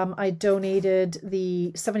 And I donated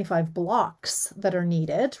the 75 blocks that are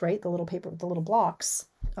needed, right? The little paper with the little blocks,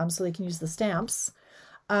 so they can use the stamps.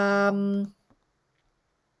 Oh,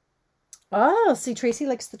 see, Tracy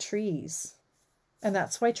likes the trees. And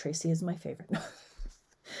that's why Tracy is my favorite.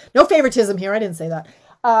 No favoritism here. I didn't say that.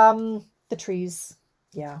 The trees.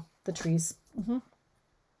 Yeah, the trees.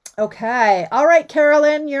 Okay. All right,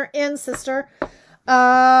 Carolyn, you're in, sister.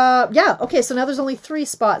 Yeah. Okay. So now there's only 3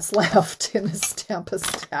 spots left in the Stampa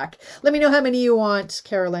stack. Let me know how many you want,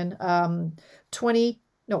 Carolyn.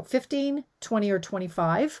 15, 20, or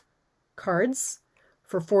 25 cards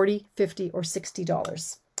for $40, $50, or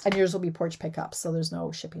 $60. And yours will be porch pickup, so there's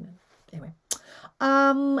no shipping. Anyway.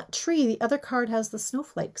 Tree, the other card has the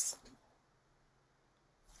snowflakes.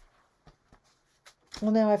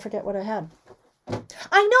 Well, now I forget what I had.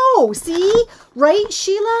 I know, see? Right,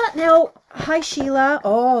 Sheila? Now, hi, Sheila.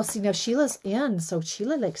 Oh, see, now Sheila's in, so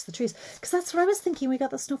Sheila likes the trees. Because that's what I was thinking. We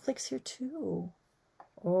got the snowflakes here, too.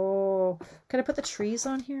 Oh, can I put the trees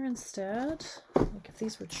on here instead? Like if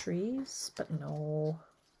these were trees? But no.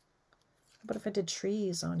 But if I did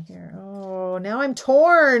trees on here? Oh, now I'm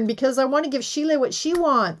torn because I want to give Sheila what she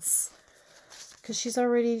wants. Because she's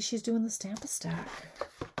doing the Stampa stack.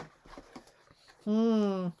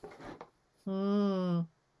 Well,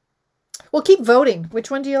 keep voting.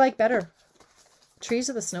 Which one do you like better? Trees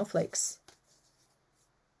or the snowflakes?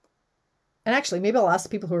 And actually, maybe I'll ask the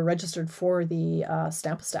people who are registered for the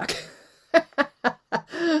Stampa stack.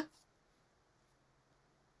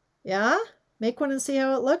 Yeah? Make one and see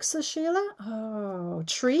how it looks, says Sheila. Oh,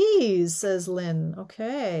 trees, says Lynn.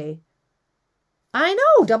 Okay. I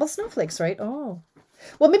know, double snowflakes, right? Oh.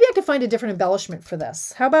 Well, maybe I could find a different embellishment for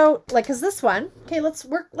this. How about, like, is this one? Okay, let's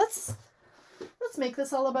make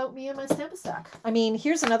this all about me and my Stampa stack. I mean,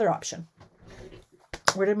 here's another option.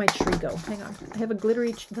 Where did my tree go? Hang on. I have a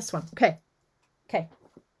glittery, this one. Okay. Okay.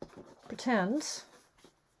 Pretend.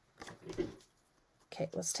 Okay,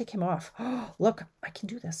 let's take him off. Oh, look, I can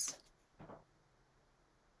do this.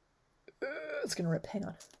 It's going to rip. Hang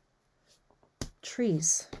on.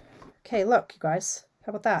 Trees. Okay, look, you guys.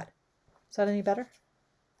 How about that? Is that any better?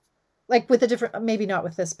 Like with a different, maybe not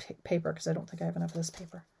with this paper, because I don't think I have enough of this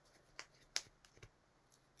paper.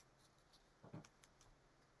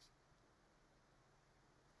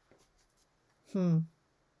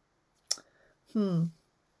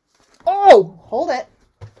 Oh, hold it.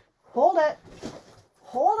 Hold it.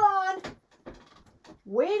 Hold on.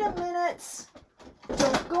 Wait a minute.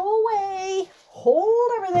 Don't go away.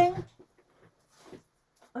 Hold everything.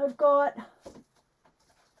 I've got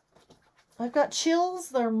chills.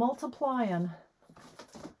 They're multiplying.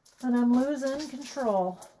 And I'm losing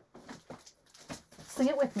control. Sing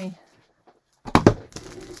it with me.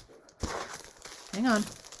 Hang on.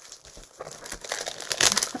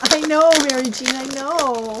 I know, Mary Jean, I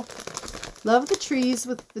know. Love the trees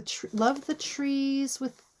with the trees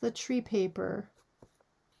with the tree paper.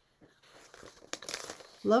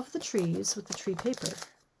 Love the trees with the tree paper.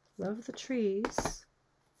 Love the trees.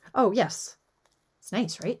 Oh, yes. It's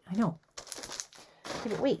nice, right? I know. Okay,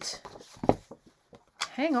 but wait.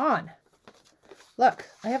 Hang on. Look,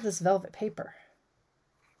 I have this velvet paper.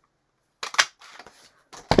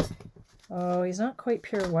 Oh, he's not quite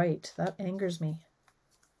pure white. That angers me.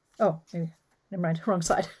 Oh, maybe. Never mind. Wrong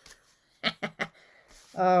side.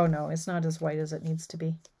 Oh, no. It's not as white as it needs to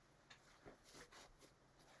be.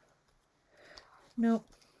 Nope.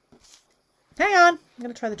 Hang on. I'm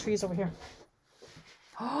going to try the trees over here.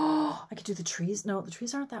 Oh, I could do the trees. No, the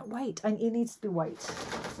trees aren't that white. It needs to be white.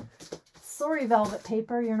 Sorry, velvet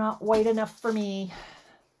paper. You're not white enough for me.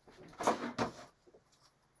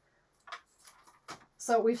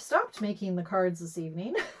 So we've stopped making the cards this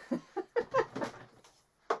evening.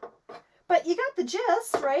 But you got the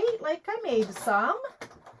gist, right? Like, I made some.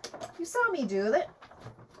 You saw me do it.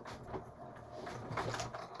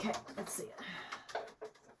 Okay, let's see it.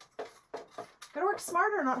 Gotta work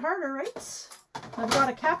smarter, not harder, right? I've got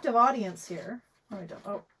a captive audience here. Oh, I don't.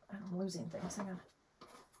 Oh, I'm losing things. Hang on.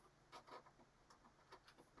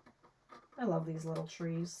 I love these little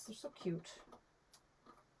trees. They're so cute.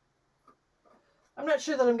 I'm not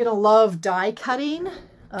sure that I'm gonna love die cutting.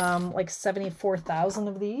 Like 74,000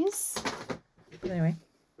 of these. But anyway.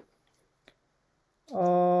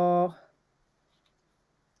 Oh.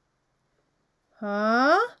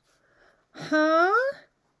 Huh? Huh?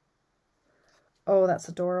 Oh, that's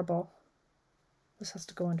adorable. This has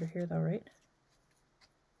to go under here though, right?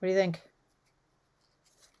 What do you think?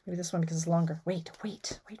 Maybe this one because it's longer. Wait for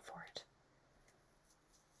it.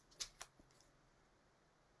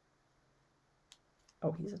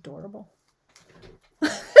 Oh, he's adorable.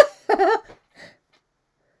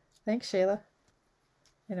 Thanks, Shayla.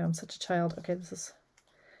 I know, I'm such a child. Okay, it's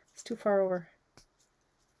too far over.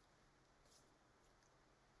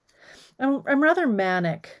 I'm rather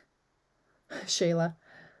manic, Shayla,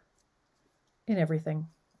 in everything.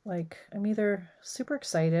 Like, I'm either super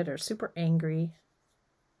excited or super angry.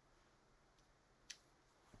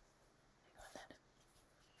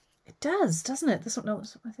 It does, doesn't it? This one, no,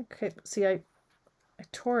 I think, okay, see, I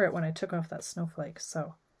tore it when I took off that snowflake,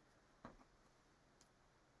 so.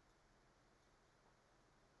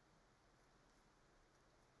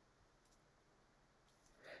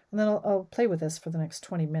 And then I'll play with this for the next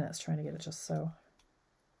 20 minutes, trying to get it just so.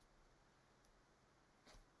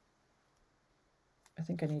 I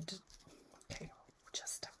think I need to, okay,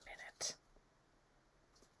 just a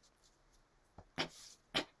minute.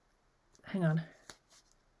 Hang on.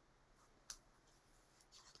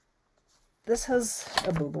 This has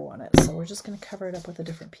a boo-boo on it, so we're just going to cover it up with a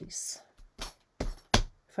different piece.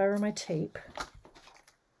 If I were my tape,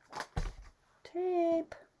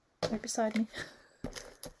 right beside me.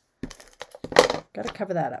 Got to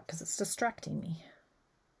cover that up because it's distracting me.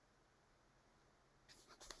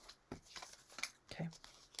 Okay.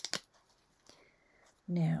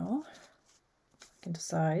 Now I can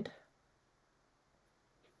decide.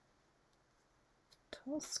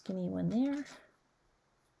 Tall, skinny one there.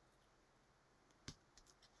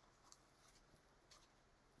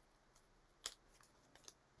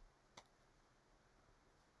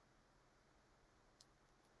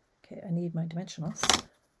 Okay, I need my dimensionals.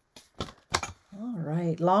 All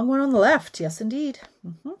right, long one on the left. Yes, indeed.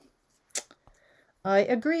 I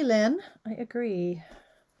agree, Lynn. I agree.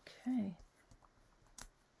 Okay.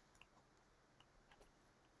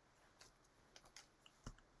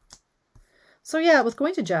 So yeah, with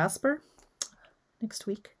going to Jasper next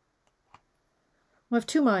week, I have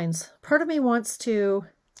two minds. Part of me wants to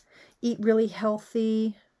eat really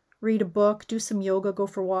healthy, read a book, do some yoga, go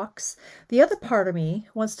for walks. The other part of me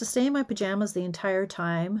wants to stay in my pajamas the entire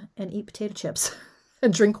time and eat potato chips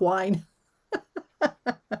and drink wine.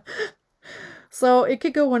 So it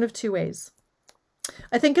could go one of two ways.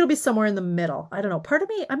 I think it'll be somewhere in the middle. I don't know. Part of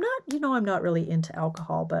me, I'm not really into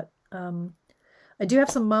alcohol, but I do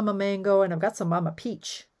have some Mama Mango and I've got some Mama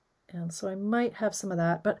Peach. And so I might have some of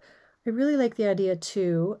that. But I really like the idea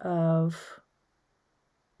too of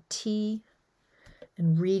tea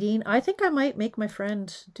and reading. I think I might make my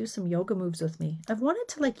friend do some yoga moves with me. I've wanted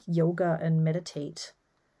to like yoga and meditate.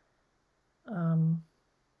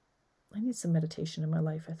 I need some meditation in my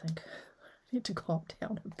life, I think. I need to calm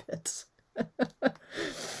down a bit.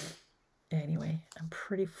 Anyway, I'm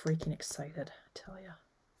pretty freaking excited, I tell you.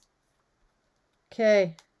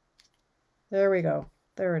 Okay, there we go.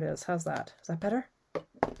 There it is. How's that? Is that better?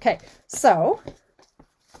 Okay, so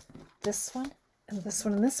this one and this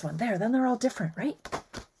one and this one. There, then they're all different, right?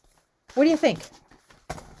 What do you think?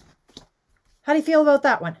 How do you feel about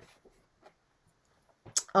that one?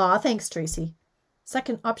 Aw, thanks, Tracy.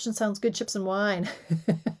 Second option sounds good, chips and wine.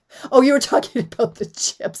 Oh, you were talking about the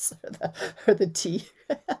chips or the tea.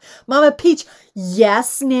 Mama Peach.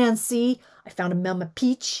 Yes, Nancy. I found a Mama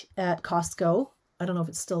Peach at Costco. I don't know if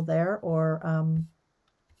it's still there or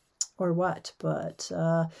what, but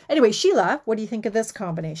anyway, Sheila, what do you think of this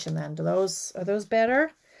combination then? Are those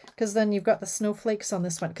better? Because then you've got the snowflakes on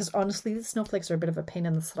this one. Because honestly, the snowflakes are a bit of a pain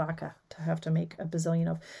in the sraka to have to make a bazillion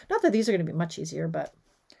of. Not that these are going to be much easier, but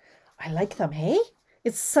I like them, hey?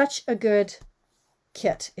 It's such a good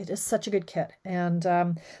kit. It is such a good kit. And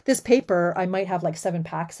this paper, I might have like 7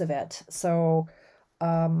 packs of it. So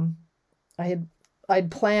I'd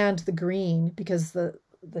planned the green because the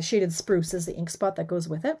shaded spruce is the ink spot that goes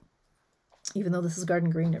with it. Even though this is garden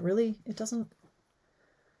green, it doesn't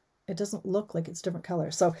look like it's different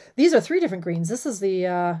colors. So these are 3 different greens. This is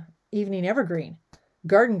the evening evergreen,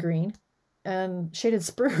 garden green, and shaded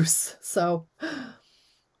spruce. So,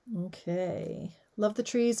 okay. Love the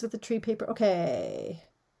trees with the tree paper. Okay.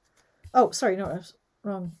 Oh, sorry. No, I was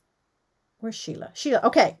wrong. Where's Sheila? Sheila.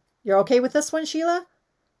 Okay. You're okay with this one, Sheila?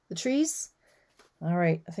 The trees? All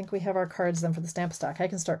right. I think we have our cards then for the stamp stock. I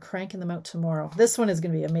can start cranking them out tomorrow. This one is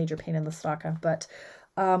going to be a major pain in the stocka, but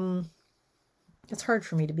it's hard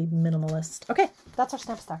for me to be minimalist. Okay. That's our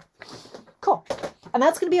stamp stock. Cool. And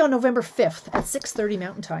that's going to be on November 5th at 6:30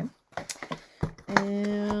 Mountain Time.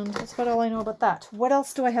 And that's about all I know about that. What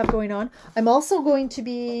else do I have going on? I'm also going to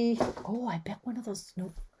be... Oh, I bet one of those...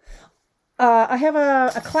 Nope. I have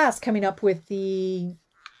a class coming up with the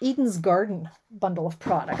Eden's Garden bundle of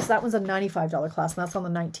products. That one's a $95 class, and that's on the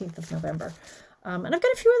 19th of November. And I've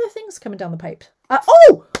got a few other things coming down the pipe.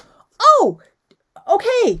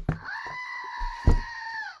 Okay.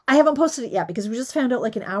 I haven't posted it yet because we just found out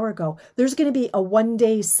like an hour ago. There's going to be a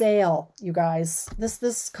 1-day sale, you guys.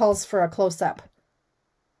 This calls for a close-up.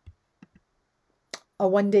 A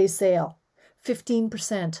 1-day sale.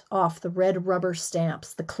 15% off the red rubber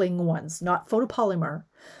stamps, the cling ones, not photopolymer.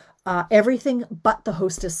 Everything but the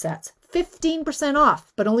hostess sets. 15%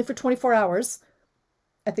 off, but only for 24 hours.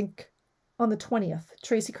 I think on the 20th.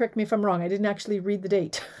 Tracy, correct me if I'm wrong. I didn't actually read the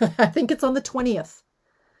date. I think it's on the 20th.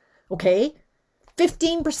 Okay?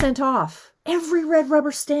 15% off. Every red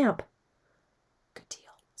rubber stamp. Good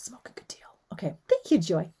deal. Smoke a good deal. Okay. Thank you,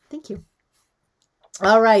 Joy. Thank you.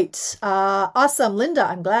 All right. Awesome. Linda.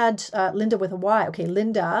 I'm glad. Linda with a Y. Okay.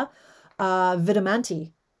 Linda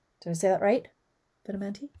Vitamanti. Did I say that right?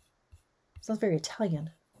 Vitamanti? Sounds very Italian.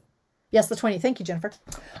 Yes, the 20th. Thank you, Jennifer.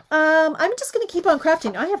 I'm just going to keep on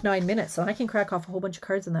crafting. I have 9 minutes, so I can crack off a whole bunch of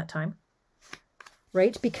cards in that time.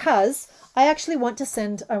 Right? Because I actually want to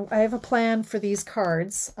send... I have a plan for these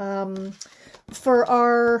cards for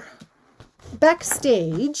our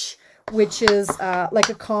backstage, which is like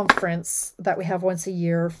a conference that we have once a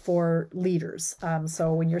year for leaders.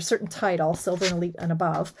 So when you're a certain title, silver and elite and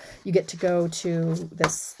above, you get to go to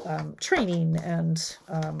this training and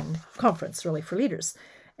conference really for leaders.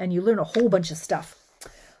 And you learn a whole bunch of stuff.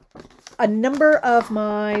 A number of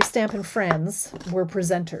my Stampin' friends were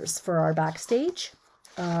presenters for our backstage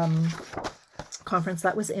conference.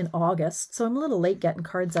 That was in August, so I'm a little late getting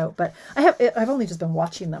cards out, but I've only just been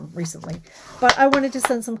watching them recently. But I wanted to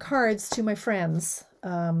send some cards to my friends.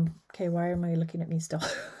 Okay, why am I looking at me still?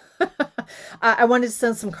 I wanted to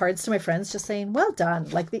send some cards to my friends just saying, well done.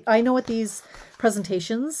 Like I know at these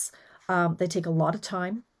presentations, they take a lot of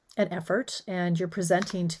time and effort, and you're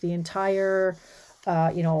presenting to the entire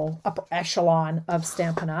upper echelon of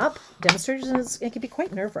Stampin' Up! Demonstrators. It can be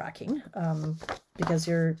quite nerve-wracking because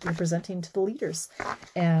you're presenting to the leaders.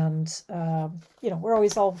 And, we're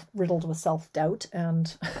always all riddled with self-doubt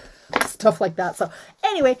and stuff like that. So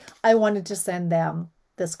anyway, I wanted to send them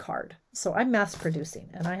this card. So I'm mass producing,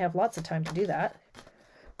 and I have lots of time to do that.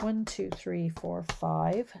 1, 2, 3, 4,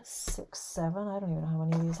 5, 6, 7. I don't even know how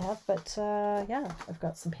many of these I have, but yeah, I've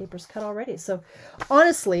got some papers cut already. So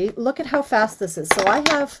honestly, look at how fast this is. So I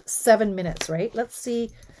have 7 minutes, right? Let's see.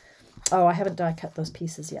 Oh, I haven't die cut those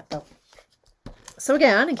pieces yet, though. So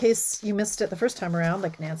again, in case you missed it the first time around,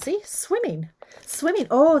 like Nancy, swimming. Swimming.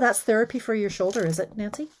 Oh, that's therapy for your shoulder, is it,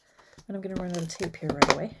 Nancy? And I'm going to run out of tape here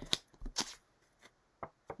right away.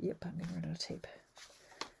 Yep, I'm going to run out of tape.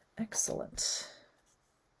 Excellent.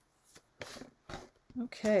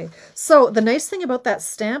 Okay, so the nice thing about that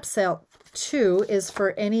stamp sale too is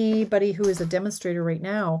for anybody who is a demonstrator right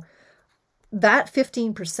now, that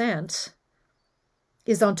 15%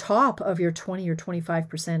 is on top of your 20 or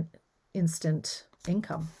 25% instant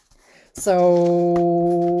income.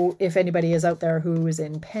 So if anybody is out there who is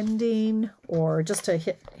in pending or just to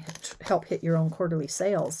help hit your own quarterly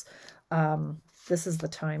sales, this is the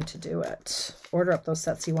time to do it. Order up those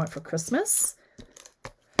sets you want for Christmas.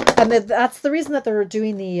 And that's the reason that they're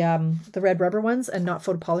doing the red rubber ones and not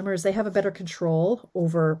photopolymers. They have a better control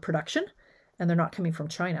over production, and they're not coming from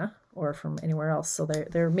China or from anywhere else. So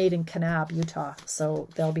they're made in Kanab, Utah. So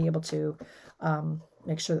they'll be able to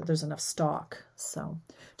make sure that there's enough stock. So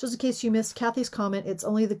just in case you missed Kathy's comment, it's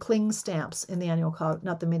only the cling stamps in the annual catalog,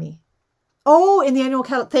 not the mini. Oh, in the annual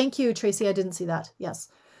catalog. Thank you, Tracy. I didn't see that. Yes.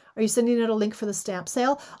 Are you sending out a link for the stamp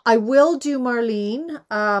sale? I will do,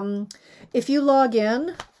 Marlene. If you log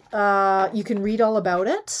in, you can read all about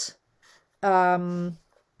it.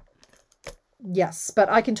 Yes, but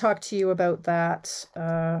I can talk to you about that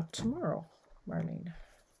tomorrow, Marlene.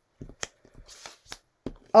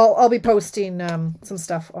 I'll be posting some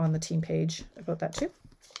stuff on the team page about that too.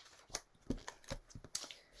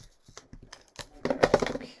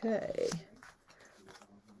 Okay.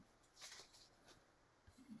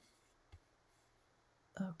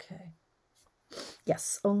 Okay.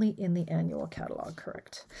 Yes, only in the annual catalog,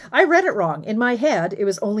 correct. I read it wrong. In my head, it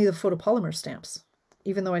was only the photopolymer stamps,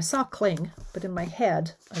 even though I saw cling, but in my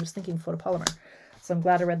head, I was thinking photopolymer. So I'm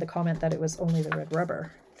glad I read the comment that it was only the red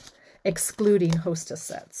rubber, excluding Hostess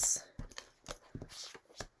sets.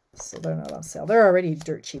 So they're not on sale. They're already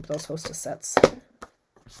dirt cheap, those Hostess sets.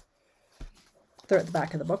 They're at the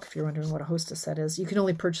back of the book if you're wondering what a Hostess set is. You can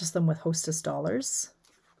only purchase them with Hostess dollars.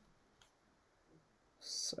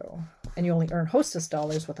 So, and you only earn Hostess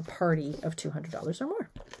dollars with a party of $200 or more.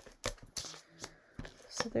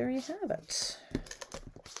 So there you have it.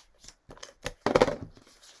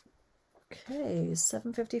 Okay,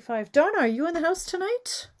 7:55. Donna, are you in the house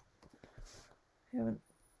tonight? I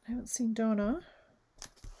haven't seen Donna.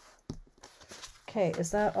 Okay,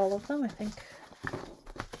 is that all of them? I think.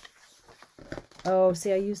 Oh,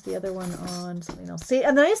 see, I used the other one on something else. See,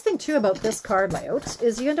 and the nice thing too about this card layout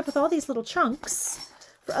is you end up with all these little chunks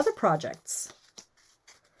for other projects,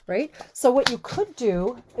 right? So what you could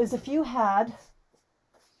do is if you had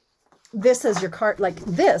this as your card, like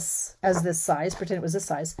this as this size, pretend it was this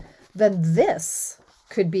size, then this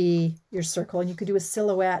could be your circle, and you could do a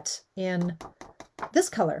silhouette in this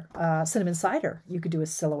color, cinnamon cider. You could do a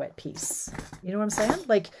silhouette piece. You know what I'm saying?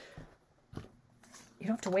 Like, you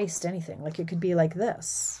don't have to waste anything. Like, it could be like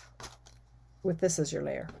this with this as your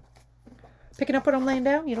layer. Picking up what I'm laying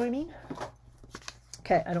down, you know what I mean?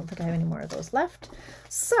 Okay, I don't think I have any more of those left.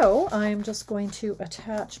 So I'm just going to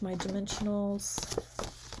attach my dimensionals,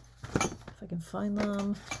 if I can find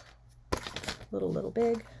them. Little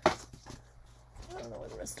big. I don't know where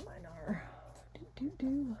the rest of mine are.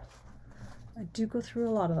 I do go through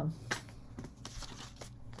a lot of them.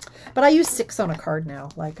 But I use 6 on a card now.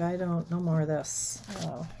 Like, I don't, no more of this.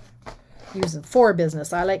 Using 4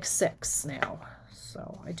 business. I like 6 now.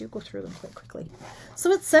 So I do go through them quite quickly.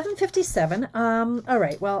 So it's 7:57. All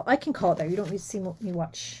right, well, I can call it there. You don't need to see me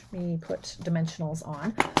watch me put dimensionals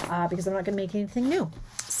on because I'm not going to make anything new.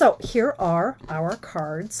 So here are our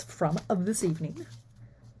cards from this evening.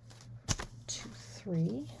 2,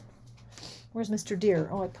 3. Where's Mr. Deer?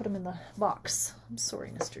 Oh, I put him in the box. I'm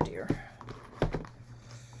sorry, Mr. Deer.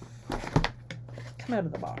 Come out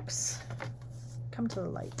of the box. Come to the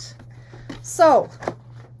light. So,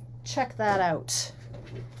 check that out.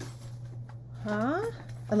 Huh?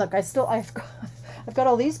 And look, I've got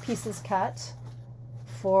all these pieces cut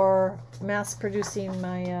for mass producing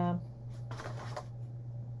my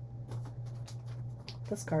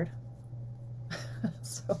this card.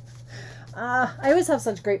 So I always have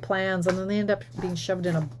such great plans, and then they end up being shoved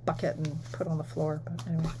in a bucket and put on the floor. But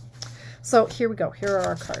anyway, so here we go. Here are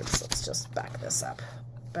our cards. Let's just back this up.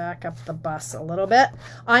 Back up the bus a little bit.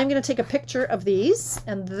 I'm going to take a picture of these,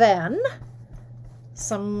 and then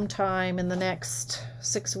sometime in the next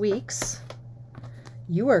 6 weeks,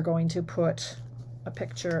 you are going to put a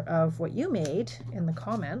picture of what you made in the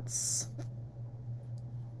comments.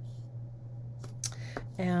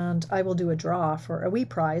 And I will do a draw for a wee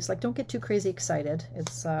prize. Like, don't get too crazy excited.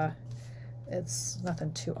 It's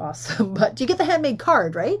nothing too awesome, but you get the handmade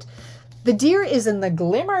card, right? The deer is in the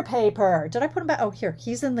glimmer paper. Did I put him back? Oh, here.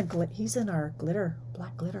 He's in our glitter,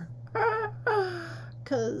 black glitter.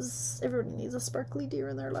 Because everybody needs a sparkly deer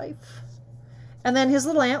in their life. And then his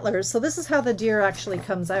little antlers. So this is how the deer actually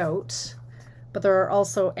comes out. But there are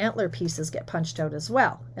also antler pieces get punched out as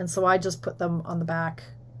well. And so I just put them on the back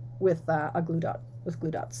with a glue dot, with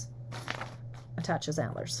glue dots. Attach his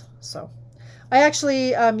antlers. So I actually,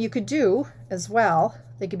 you could do as well.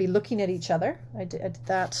 They could be looking at each other. I did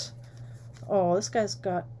that. Oh, this guy's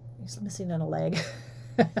he's missing in a leg.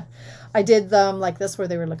 I did them like this where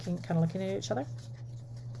they were kind of looking at each other.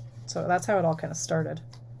 So that's how it all kind of started.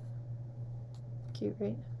 Cute,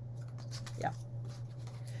 right? Yeah.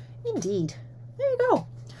 Indeed. There you go.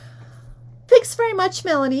 Thanks Thanks very much,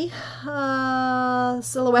 Melanie.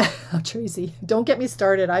 Silhouette. Oh, Tracy, don't get me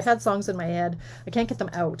started. I've had songs in my head. I can't get them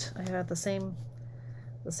out. I had the same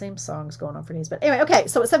songs going on for days. But anyway, okay,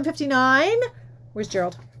 so at 7:59, where's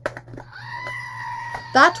Gerald?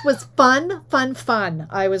 That was fun, fun, fun.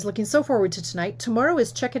 I was looking so forward to tonight. Tomorrow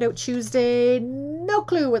is Check It Out Tuesday. No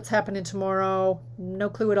clue what's happening tomorrow. No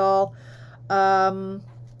clue at all. But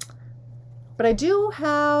I do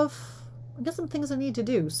have, I got some things I need to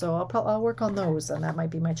do, so I'll work on those, and that might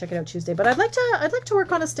be my Check It Out Tuesday. But I'd like to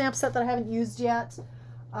work on a stamp set that I haven't used yet.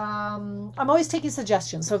 I'm always taking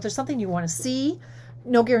suggestions, so if there's something you want to see,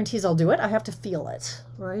 no guarantees I'll do it. I have to feel it,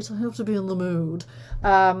 right? I have to be in the mood.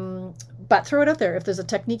 But throw it out there. If there's a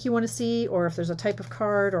technique you want to see, or if there's a type of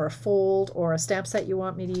card or a fold or a stamp set you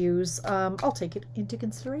want me to use, I'll take it into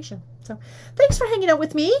consideration. So thanks for hanging out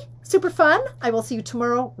with me. Super fun. I will see you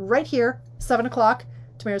tomorrow right here, 7 o'clock,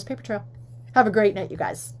 Tamara's Paper Trail. Have a great night, you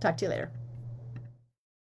guys. Talk to you later.